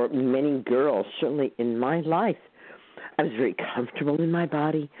for many girls, certainly in my life, I was very comfortable in my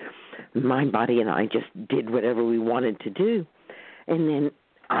body. My body and I just did whatever we wanted to do. And then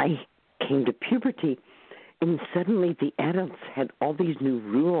I came to puberty, and suddenly the adults had all these new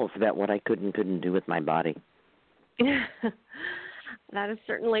rules about what I could and couldn't do with my body. That is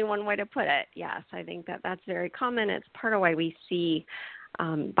certainly one way to put it. Yes, I think that's very common. It's part of why we see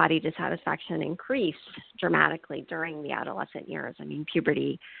body dissatisfaction increase dramatically during the adolescent years. I mean,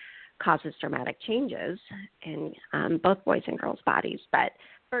 puberty causes dramatic changes in both boys' and girls' bodies. But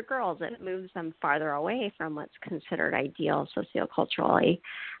for girls, it moves them farther away from what's considered ideal socioculturally.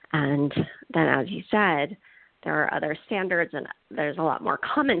 And then, as you said, there are other standards, and there's a lot more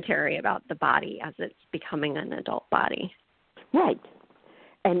commentary about the body as it's becoming an adult body. Right.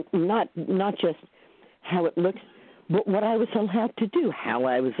 And not just how it looks, but what I was allowed to do, how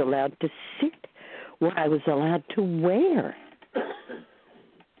I was allowed to sit, what I was allowed to wear.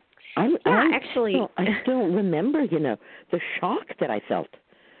 I still remember, the shock that I felt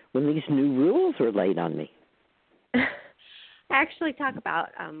when these new rules were laid on me. I actually talk about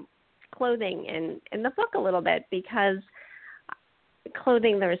clothing in the book a little bit because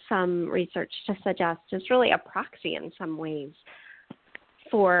clothing, there's some research to suggest, is really a proxy in some ways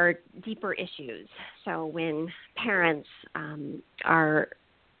for deeper issues. So when parents are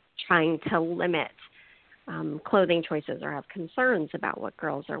trying to limit clothing choices or have concerns about what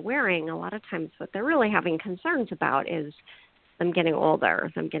girls are wearing, a lot of times what they're really having concerns about is them getting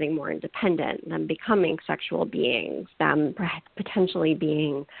older, them getting more independent, them becoming sexual beings, them potentially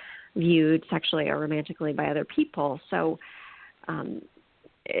being viewed sexually or romantically by other people. So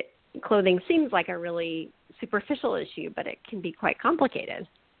clothing seems like a really superficial issue, but it can be quite complicated.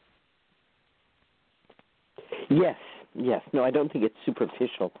 Yes. No, I don't think it's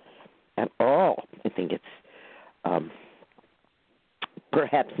superficial at all. I think it's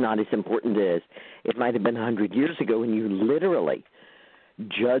perhaps not as important as it might have been 100 years ago when you literally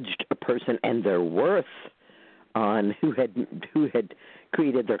judged a person and their worth on who had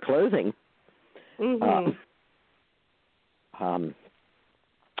created their clothing. Mm-hmm.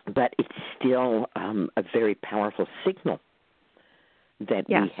 But it's still a very powerful signal that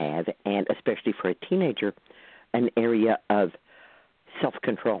we have, and especially for a teenager, an area of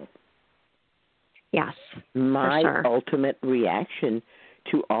self-control. Yes, my ultimate reaction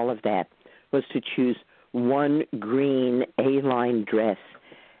to all of that was to choose one green A-line dress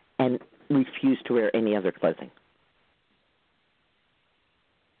and refuse to wear any other clothing.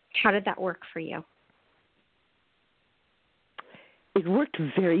 How did that work for you? It worked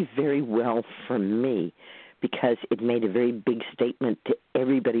very, very well for me because it made a very big statement to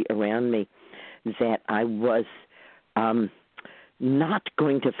everybody around me that I was not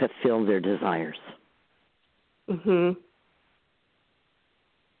going to fulfill their desires. Mm-hmm.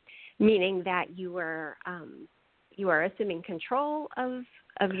 Meaning that you were assuming control of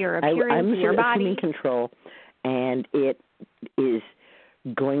your appearance and your body? I'm assuming control, and it is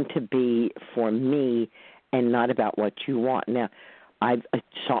going to be for me and not about what you want. Now, I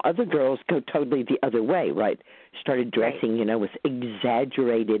saw other girls go totally the other way, right? Started dressing, with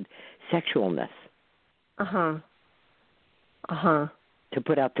exaggerated sexualness. to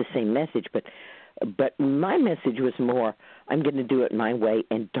put out the same message, but my message was more, I'm going to do it my way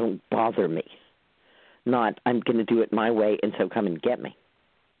and don't bother me. Not, I'm going to do it my way and so come and get me.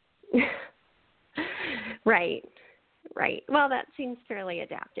 Right. Well, that seems fairly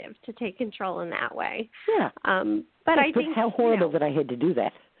adaptive to take control in that way. Yeah. But I think how horrible that I had to do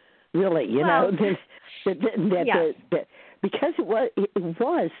that. Really, know, that because it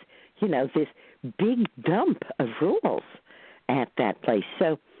was, this big dump of rules at that place.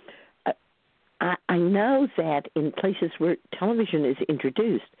 So I know that in places where television is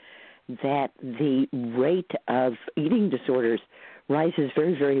introduced, that the rate of eating disorders rises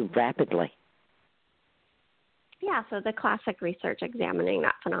very, very rapidly. Yeah, so the classic research examining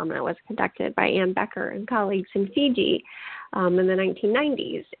that phenomena was conducted by Ann Becker and colleagues in Fiji in the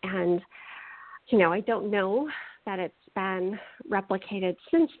 1990s. And, I don't know that it's been replicated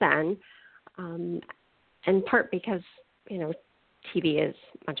since then, in part because, TV is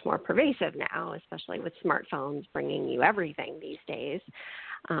much more pervasive now, especially with smartphones bringing you everything these days,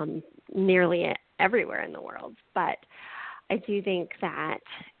 nearly everywhere in the world. But I do think that,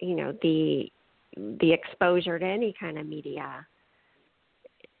 the exposure to any kind of media,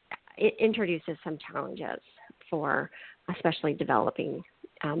 it introduces some challenges for especially developing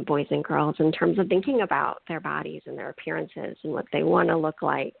boys and girls in terms of thinking about their bodies and their appearances and what they want to look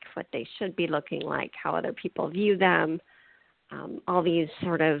like, what they should be looking like, how other people view them. All these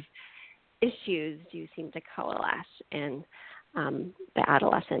sort of issues do seem to coalesce in the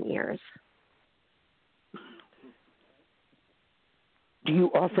adolescent years. Do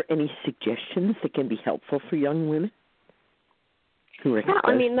you offer any suggestions that can be helpful for young women who are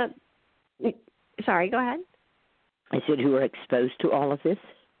exposed? Sorry, go ahead. I said who are exposed to all of this?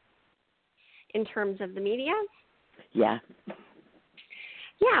 In terms of the media? Yeah.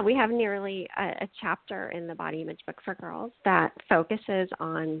 Yeah, we have nearly a chapter in the Body Image Book for Girls that focuses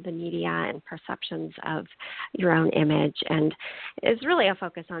on the media and perceptions of your own image, and is really a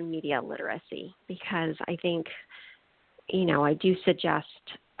focus on media literacy, because I think, I do suggest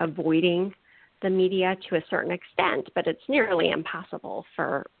avoiding the media to a certain extent, but it's nearly impossible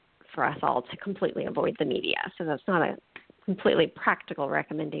for us all to completely avoid the media. So that's not a completely practical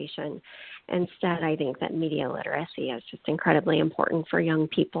recommendation. Instead, I think that media literacy is just incredibly important for young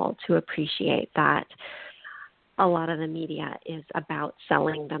people to appreciate that a lot of the media is about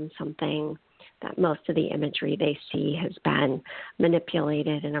selling them something, that most of the imagery they see has been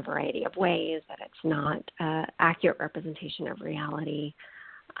manipulated in a variety of ways, that it's not an accurate representation of reality.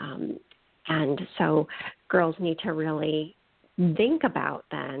 And so girls need to really think about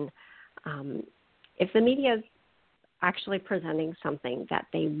then if the media is actually presenting something that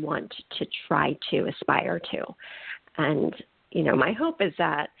they want to try to aspire to. And, my hope is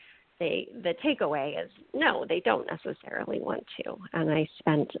that the takeaway is, no, they don't necessarily want to. And I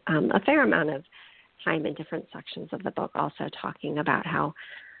spent a fair amount of time in different sections of the book also talking about how,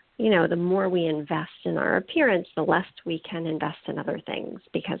 the more we invest in our appearance, the less we can invest in other things,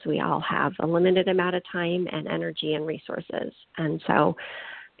 because we all have a limited amount of time and energy and resources. And so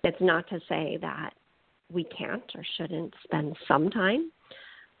it's not to say that we can't or shouldn't spend some time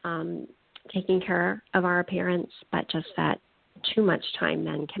taking care of our appearance, but just that too much time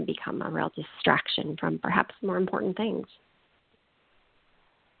then can become a real distraction from perhaps more important things.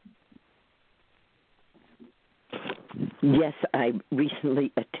 Yes, I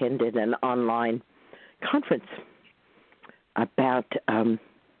recently attended an online conference about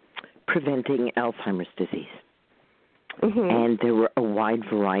preventing Alzheimer's disease. Mm-hmm. And there were a wide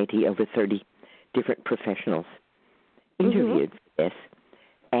variety, over 30 different professionals interviewed for this.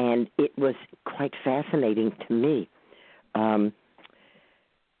 And it was quite fascinating to me.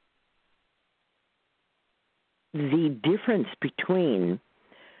 The difference between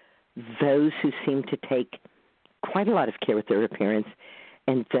those who seem to take quite a lot of care with their appearance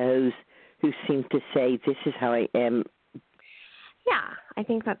and those who seem to say, this is how I am. Yeah, I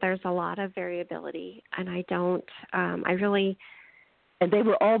think that there's a lot of variability, and I really... And they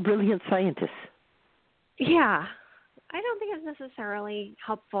were all brilliant scientists. Yeah, I don't think it's necessarily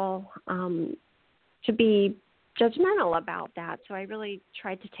helpful to be judgmental about that, so I really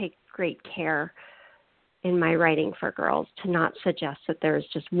tried to take great care in my writing for girls to not suggest that there's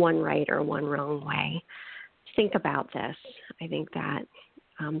just one right or one wrong way. Think about this. I think that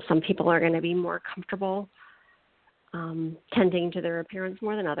some people are going to be more comfortable tending to their appearance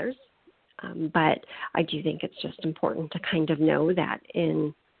more than others. But I do think it's just important to kind of know that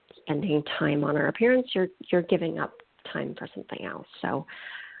in spending time on our appearance, you're giving up time for something else. So,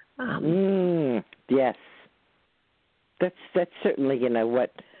 yes, that's certainly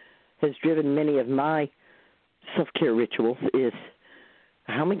what has driven many of my self-care rituals is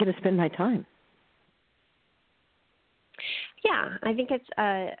How am I going to spend my time? Yeah, I think it's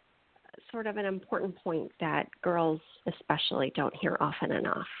a sort of an important point that girls especially don't hear often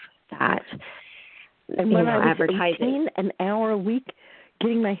enough. That and when I was advertising 18, an hour a week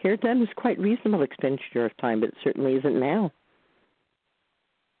getting my hair done was quite reasonable expenditure of time, but it certainly isn't now.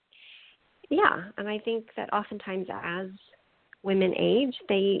 Yeah, and I think that oftentimes as women age,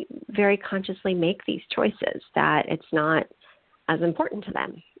 they very consciously make these choices that it's not as important to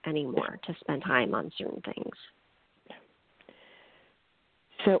them anymore to spend time on certain things.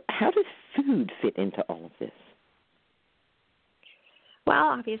 So how does food fit into all of this? Well,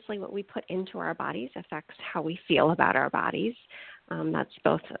 obviously what we put into our bodies affects how we feel about our bodies. That's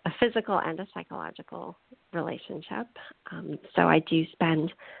both a physical and a psychological relationship. So I do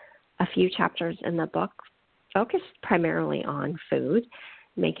spend a few chapters in the book focused primarily on food,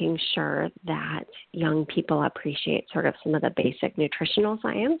 making sure that young people appreciate sort of some of the basic nutritional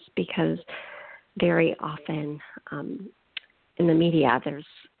science, because very often in the media there's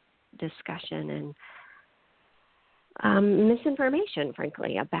discussion and misinformation,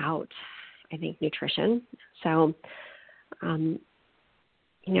 frankly, about, I think, nutrition. So,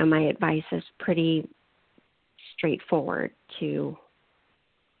 my advice is pretty straightforward: to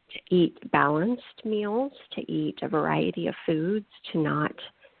eat balanced meals, to eat a variety of foods, to not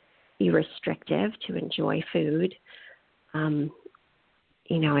be restrictive, to enjoy food.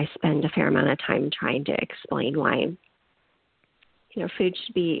 I spend a fair amount of time trying to explain why, food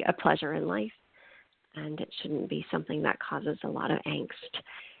should be a pleasure in life, and it shouldn't be something that causes a lot of angst.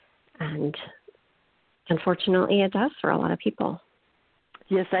 And unfortunately, it does for a lot of people.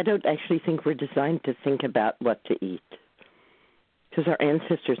 Yes, I don't actually think we're designed to think about what to eat, because our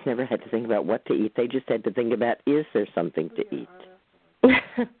ancestors never had to think about what to eat. They just had to think about, is there something to eat?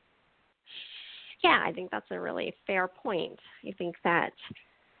 Yeah, I think that's a really fair point. I think that,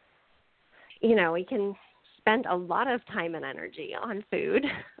 we can spend a lot of time and energy on food.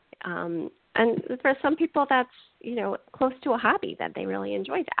 And for some people, that's, close to a hobby, that they really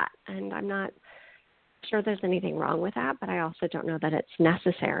enjoy that. And I'm not sure there's anything wrong with that, but I also don't know that it's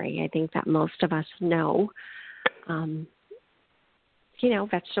necessary. I think that most of us know,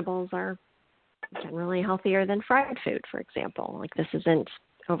 vegetables are generally healthier than fried food, for example. Like, this isn't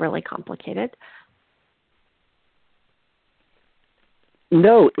overly complicated.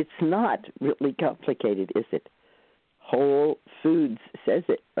 No, it's not really complicated, is it? Whole Foods says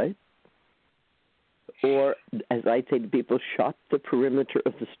it, right? Or, as I say to people, shop the perimeter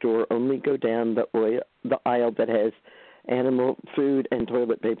of the store, only go down the aisle that has animal food and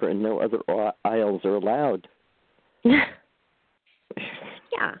toilet paper, and no other aisles are allowed. Yeah.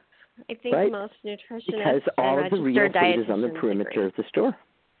 I think right? most nutritionists because all and of the real registered food is on the dietitians perimeter agree. of the store.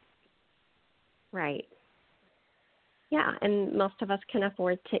 Right. Yeah, and most of us can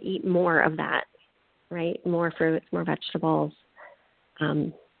afford to eat more of that, right? More fruits, more vegetables,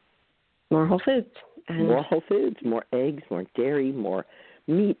 more whole foods. And more whole foods, more eggs, more dairy, more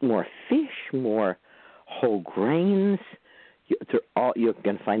meat, more fish, more whole grains. You're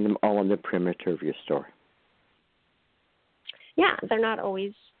going to find them all on the perimeter of your store. Yeah, they're not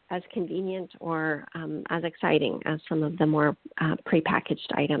always as convenient or as exciting as some of the more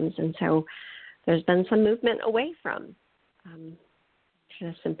prepackaged items. And so there's been some movement away from kind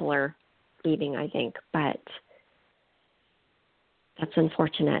of simpler eating, I think. But that's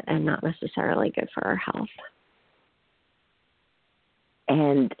unfortunate and not necessarily good for our health.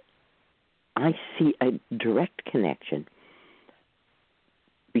 And I see a direct connection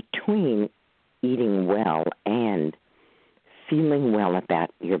between eating well and feeling well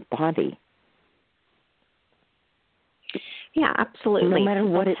about your body. Yeah, absolutely. No matter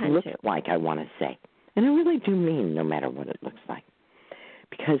what it looks to. like, I want to say. And I really do mean no matter what it looks like.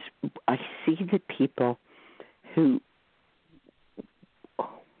 Because I see the people who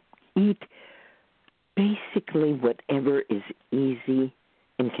eat basically whatever is easy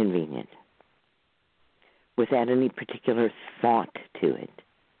and convenient without any particular thought to it,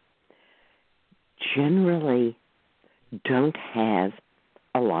 generally don't have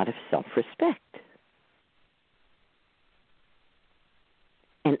a lot of self-respect.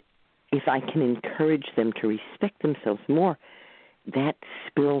 And if I can encourage them to respect themselves more, that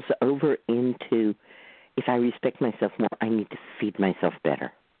spills over into, if I respect myself more, I need to feed myself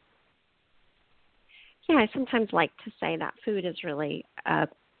better. Yeah, I sometimes like to say that food is really a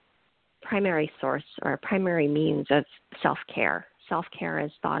primary source or a primary means of self-care. Self-care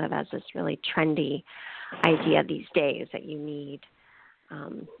is thought of as this really trendy idea these days that you need,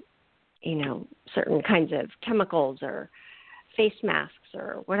 certain kinds of chemicals or face masks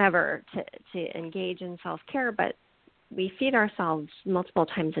or whatever to engage in self-care. But we feed ourselves multiple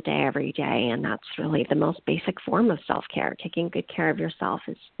times a day, every day, and that's really the most basic form of self-care. Taking good care of yourself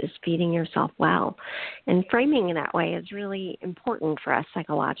is feeding yourself well. And framing in that way is really important for us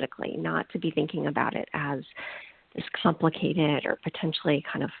psychologically, not to be thinking about it as this complicated or potentially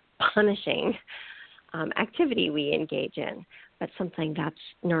kind of punishing activity we engage in, but something that's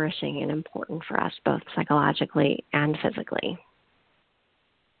nourishing and important for us both psychologically and physically.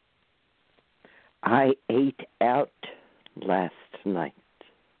 I ate out last night.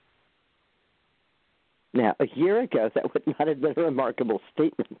 Now, a year ago, that would not have been a remarkable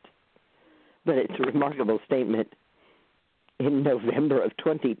statement, but it's a remarkable statement in November of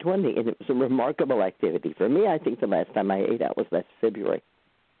 2020, and it was a remarkable activity. For me, I think the last time I ate out was last February.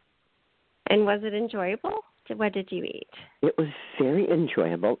 And was it enjoyable? What did you eat? It was very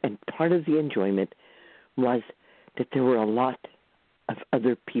enjoyable, and part of the enjoyment was that there were a lot of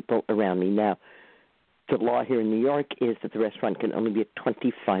other people around me. Now, the law here in New York is that the restaurant can only be at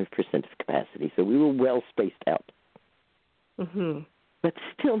 25% of capacity, so we were well spaced out. Mm-hmm. But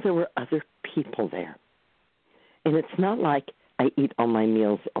still, there were other people there. And it's not like I eat all my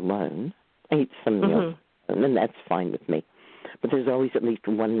meals alone. I eat some meals, and that's fine with me. But there's always at least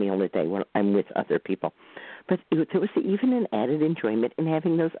one meal a day when I'm with other people. But there was even an added enjoyment in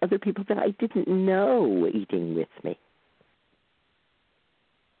having those other people that I didn't know eating with me.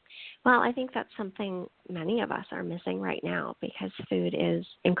 Well, I think that's something many of us are missing right now because food is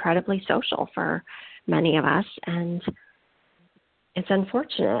incredibly social for many of us, and it's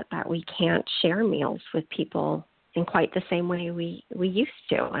unfortunate that we can't share meals with people in quite the same way we used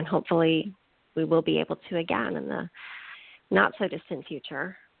to, and hopefully we will be able to again in the not-so-distant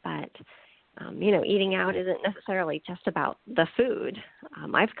future. But, eating out isn't necessarily just about the food.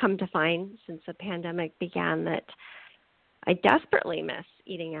 I've come to find since the pandemic began that I desperately miss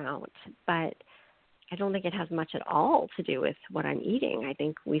eating out, but I don't think it has much at all to do with what I'm eating. I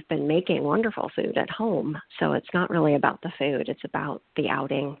think we've been making wonderful food at home, so it's not really about the food. It's about the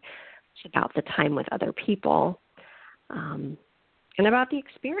outing. It's about the time with other people, and about the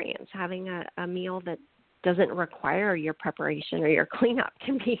experience. Having a meal that doesn't require your preparation or your cleanup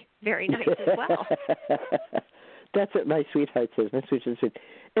can be very nice as well. That's what my sweetheart says. My sweetheart says,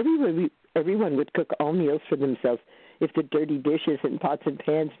 everyone would cook all meals for themselves if the dirty dishes and pots and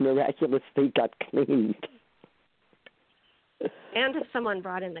pans miraculously got cleaned. And if someone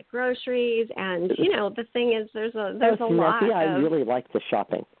brought in the groceries, and the thing is, there's a lot. I really like the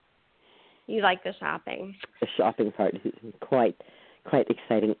shopping. You like the shopping. The shopping part is quite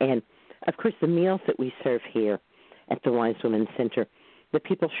exciting, and of course the meals that we serve here at the Wise Women's Center, the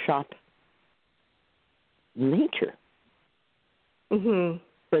people shop nature. Mm-hmm.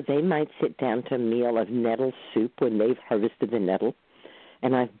 So they might sit down to a meal of nettle soup when they've harvested the nettle,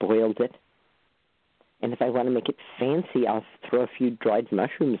 and I've boiled it. And if I want to make it fancy, I'll throw a few dried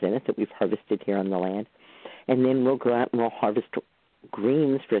mushrooms in it that we've harvested here on the land. And then we'll go out and we'll harvest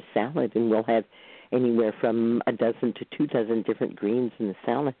greens for a salad, and we'll have anywhere from a dozen to 24 different greens in the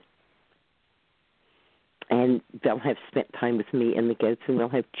salad. And they'll have spent time with me and the goats, and they'll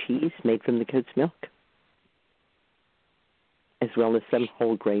have cheese made from the goat's milk, as well as some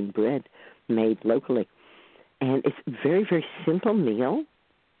whole grain bread made locally. And it's a very, very simple meal.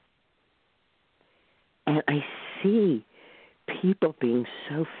 And I see people being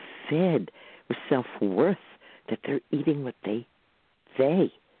so fed with self-worth that they're eating what they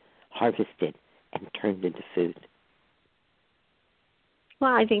harvested and turned into food.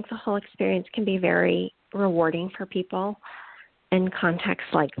 Well, I think the whole experience can be very rewarding for people in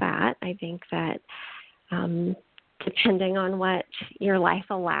contexts like that. I think that depending on what your life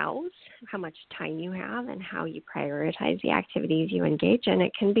allows, how much time you have, and how you prioritize the activities you engage in,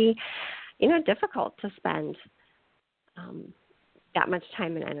 it can be, difficult to spend that much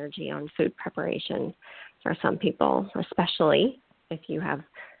time and energy on food preparation for some people, especially if you have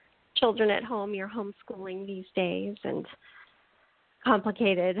children at home, you're homeschooling these days, and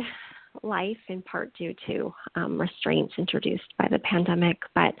complicated life in part due to restraints introduced by the pandemic.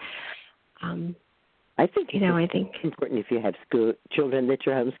 But I think it's important if you have children that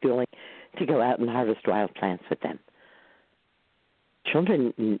you're homeschooling to go out and harvest wild plants with them.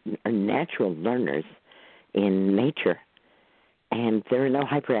 Children are natural learners in nature, and there are no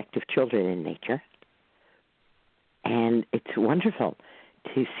hyperactive children in nature. And it's wonderful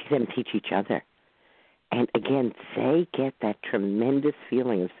to see them teach each other. And again, they get that tremendous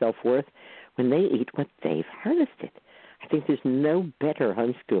feeling of self-worth when they eat what they've harvested. I think there's no better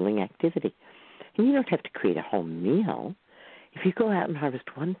homeschooling activity. And you don't have to create a whole meal. If you go out and harvest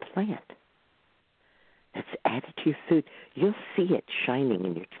one plant that's added to your food, you'll see it shining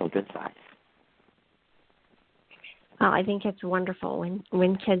in your children's eyes. Well, I think it's wonderful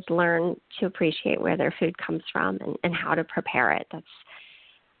when kids learn to appreciate where their food comes from and how to prepare it. That's,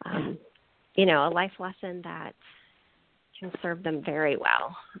 a life lesson that can serve them very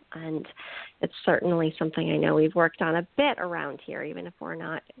well. And it's certainly something I know we've worked on a bit around here, even if we're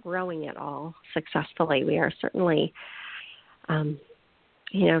not growing it all successfully. We are certainly,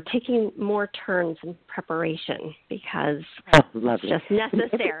 taking more turns in preparation because it's just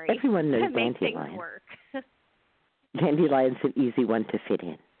necessary Everyone knows to make things dandelion. work. Dandelion's an easy one to fit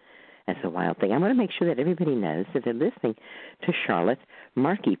in as a wild thing. I want to make sure that everybody knows that they're listening to Charlotte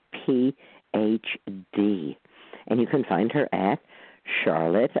Markey, Ph.D. And you can find her at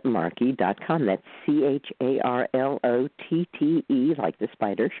charlottemarkey.com. That's CHARLOTTE, like the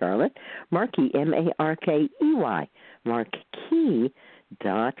spider, Charlotte. Markey, MARKEY, markey.com,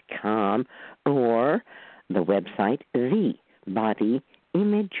 or the website, The Body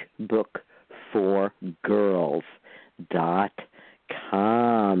Image Book for Girls.com.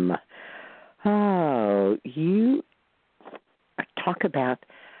 Oh, you talk about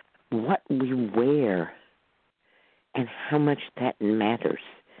what we wear and how much that matters.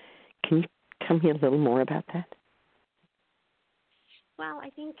 Can you tell me a little more about that? Well, I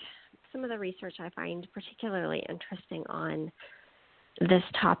think some of the research I find particularly interesting on this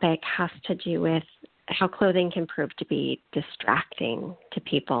topic has to do with how clothing can prove to be distracting to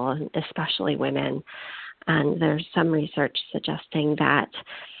people, especially women. And there's some research suggesting that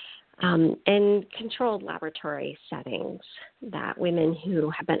in controlled laboratory settings, that women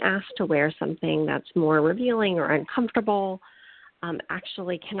who have been asked to wear something that's more revealing or uncomfortable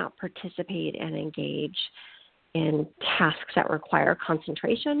actually cannot participate and engage in tasks that require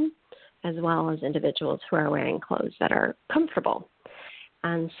concentration, as well as individuals who are wearing clothes that are comfortable.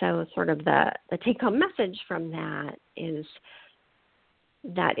 And so sort of the take-home message from that is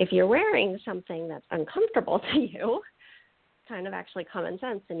that if you're wearing something that's uncomfortable to you, kind of actually common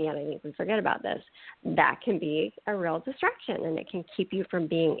sense, and yet I think we forget about this, that can be a real distraction, and it can keep you from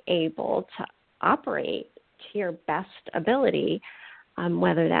being able to operate to your best ability,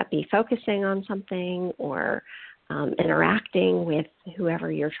 whether that be focusing on something or interacting with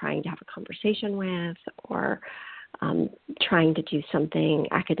whoever you're trying to have a conversation with, or trying to do something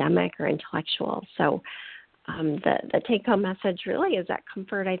academic or intellectual. So the take-home message really is that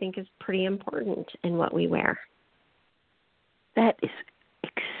comfort, I think, is pretty important in what we wear. That is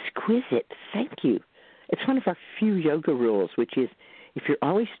exquisite. Thank you. It's one of our few yoga rules, which is if you're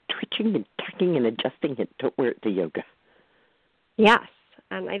always twitching and tucking and adjusting it, don't wear it to yoga. Yes,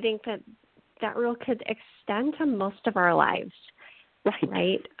 and I think that rule could extend to most of our lives.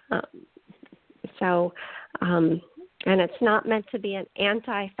 Right? And it's not meant to be an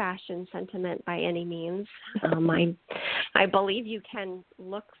anti-fashion sentiment by any means. I believe you can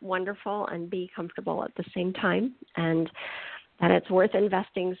look wonderful and be comfortable at the same time, and that it's worth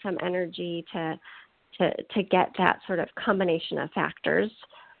investing some energy to get that sort of combination of factors.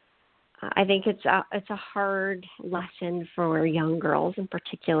 I think it's a hard lesson for young girls in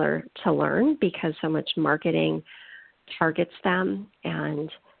particular to learn, because so much marketing targets them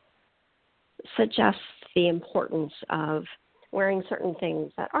and suggests the importance of wearing certain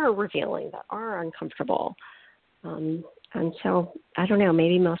things that are revealing, that are uncomfortable. And so, I don't know,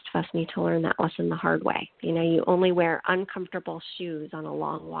 maybe most of us need to learn that lesson the hard way. You only wear uncomfortable shoes on a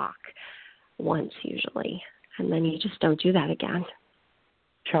long walk once usually, and then you just don't do that again.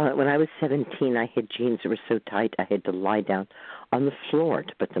 Charlotte, when I was 17, I had jeans that were so tight I had to lie down on the floor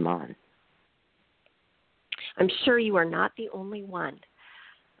to put them on. I'm sure you are not the only one.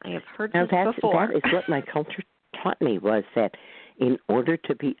 I have heard this before. That is what my culture taught me, was that in order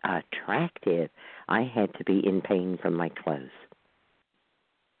to be attractive, I had to be in pain from my clothes.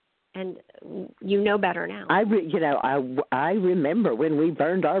 And you know better now. I remember when we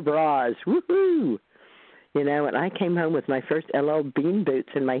burned our bras. Woohoo! And I came home with my first LL Bean boots,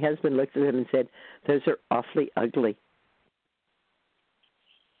 and my husband looked at them and said, "Those are awfully ugly."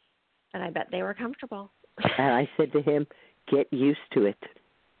 And I bet they were comfortable. And I said to him, "Get used to it."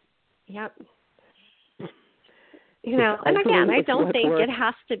 Yep. And again, I don't think it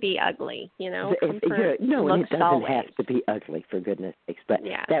has to be ugly. Comfort looks it doesn't always. have to be ugly, for goodness sakes. But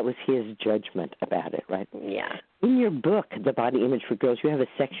that was his judgment about it, right? Yeah. In your book, The Body Image for Girls, you have a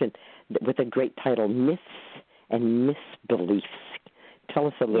section with a great title, Myths and Misbeliefs. Tell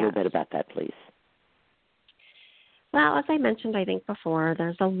us a little bit about that, please. Well, as I mentioned, I think before,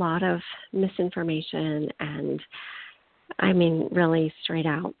 there's a lot of misinformation and, really straight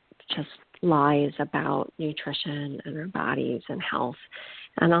out just lies about nutrition and our bodies and health.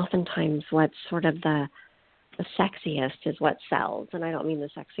 And oftentimes what's sort of the sexiest is what sells. And I don't mean the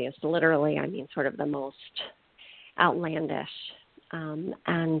sexiest literally. I mean sort of the most outlandish.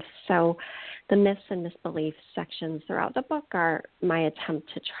 And so the myths and misbeliefs sections throughout the book are my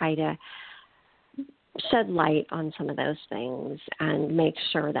attempt to try to shed light on some of those things and make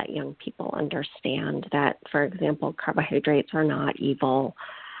sure that young people understand that, for example, carbohydrates are not evil,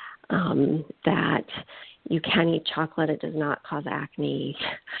 that you can eat chocolate, it does not cause acne.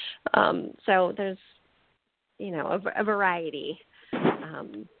 So there's, a variety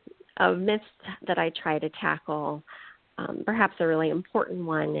of myths that I try to tackle. Perhaps a really important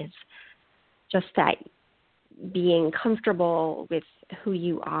one is just that being comfortable with who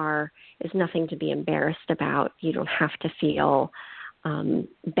you are is nothing to be embarrassed about. You don't have to feel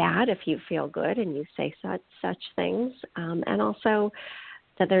bad if you feel good and you say such things. And also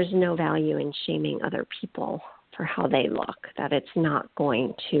that there's no value in shaming other people for how they look, that it's not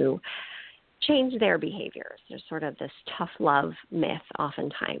going to change their behaviors. There's sort of this tough love myth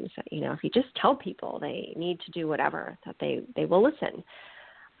oftentimes that, if you just tell people they need to do whatever, that they will listen.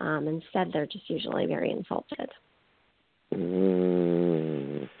 Instead, they're just usually very insulted.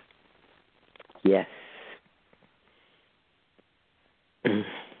 Yes.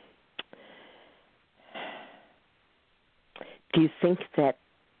 Do you think that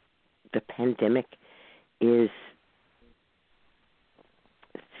the pandemic is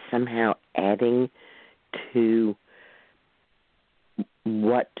somehow adding to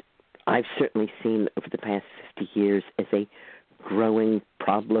what I've certainly seen over the past 50 years as a growing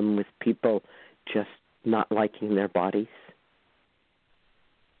problem with people just not liking their bodies?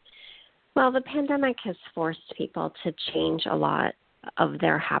 Well, the pandemic has forced people to change a lot of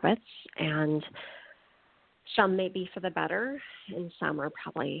their habits, and some may be for the better, and some are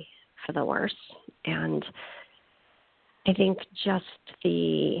probably for the worse. And I think just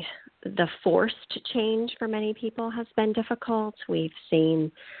the forced change for many people has been difficult. We've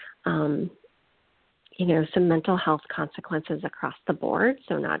seen, some mental health consequences across the board.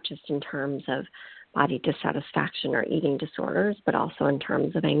 So not just in terms of body dissatisfaction or eating disorders, but also in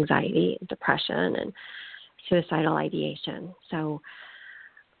terms of anxiety and depression and suicidal ideation. So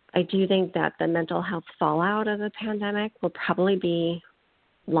I do think that the mental health fallout of the pandemic will probably be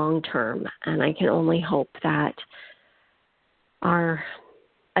long-term, and I can only hope that our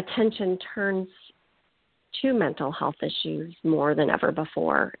attention turns to mental health issues more than ever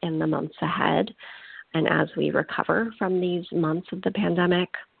before in the months ahead, and as we recover from these months of the pandemic,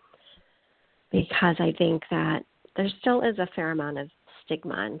 because I think that there still is a fair amount of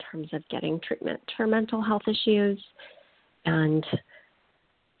stigma in terms of getting treatment for mental health issues, and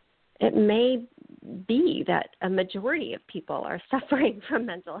it may be that a majority of people are suffering from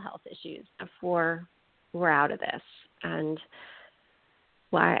mental health issues before we're out of this. And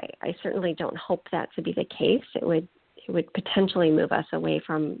while I certainly don't hope that to be the case, it would potentially move us away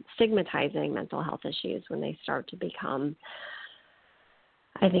from stigmatizing mental health issues when they start to become,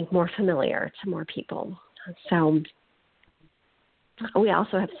 I think, more familiar to more people. So we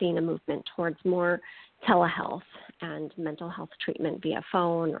also have seen a movement towards more telehealth and mental health treatment via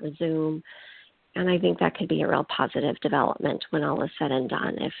phone or Zoom. And I think that could be a real positive development when all is said and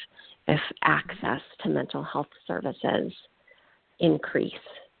done, if access to mental health services increase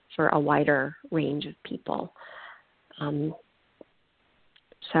for a wider range of people.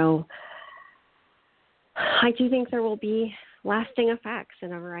 So I do think there will be lasting effects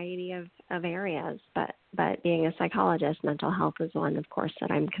in a variety of areas, but being a psychologist, mental health is one, of course, that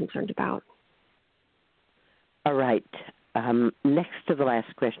I'm concerned about. All right. Next to the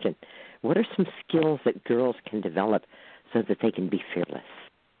last question, what are some skills that girls can develop so that they can be fearless?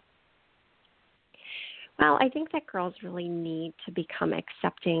 Well, I think that girls really need to become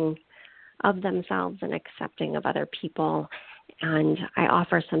accepting of themselves and accepting of other people. And I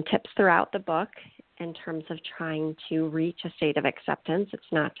offer some tips throughout the book in terms of trying to reach a state of acceptance. It's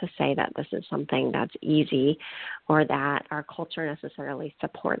not to say that this is something that's easy or that our culture necessarily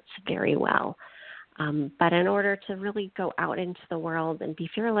supports very well. But in order to really go out into the world and be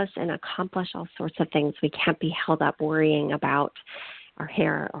fearless and accomplish all sorts of things, we can't be held up worrying about our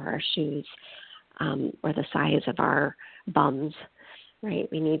hair or our shoes or the size of our bums, right?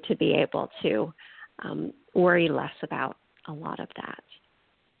 We need to be able to worry less about a lot of that.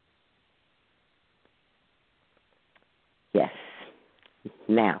 Yes.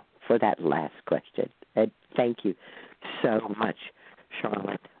 Now, for that last question, thank you so much,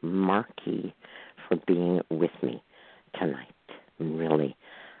 Charlotte Markey, for being with me tonight. Really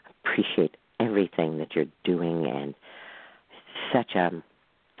appreciate everything that you're doing and such a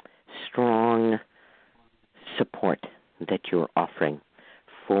strong support that you're offering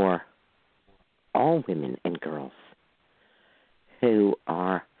for all women and girls who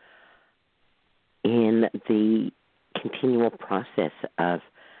are in the continual process of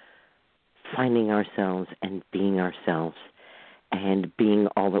finding ourselves and being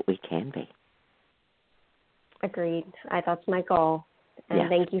all that we can be. Agreed. That's my goal. And yes.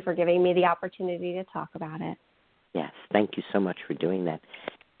 Thank you for giving me the opportunity to talk about it. Yes, thank you so much for doing that.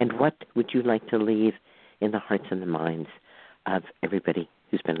 And what would you like to leave in the hearts and the minds of everybody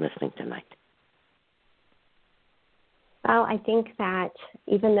who's been listening tonight? Well, I think that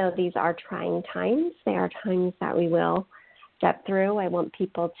even though these are trying times, they are times that we will get through. I want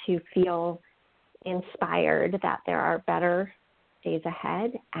people to feel inspired that there are better days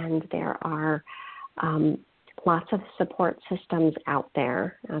ahead, and there are lots of support systems out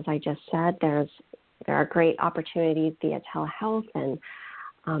there. As I just said, there are great opportunities via telehealth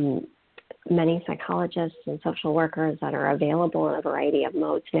and many psychologists and social workers that are available in a variety of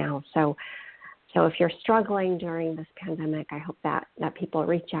modes now. So if you're struggling during this pandemic, I hope that people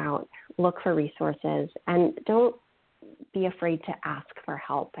reach out, look for resources, and don't be afraid to ask for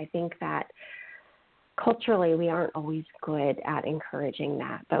help. I think that culturally we aren't always good at encouraging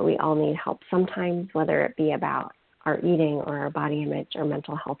that, but we all need help sometimes, whether it be about our eating or our body image or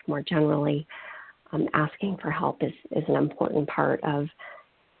mental health more generally. Asking for help is an important part of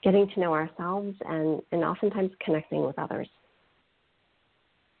getting to know ourselves and oftentimes connecting with others.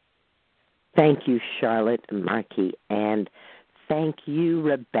 Thank you, Charlotte and Markey, and thank you,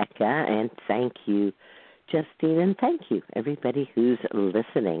 Rebecca, and thank you, Justine, and thank you, everybody who's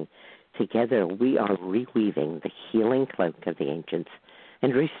listening. Together, we are reweaving the healing cloak of the ancients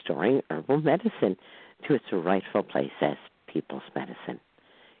and restoring herbal medicine to its rightful place as people's medicine.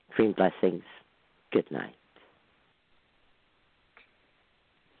 Green blessings. Good night.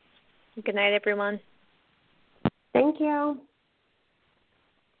 Good night, everyone. Thank you.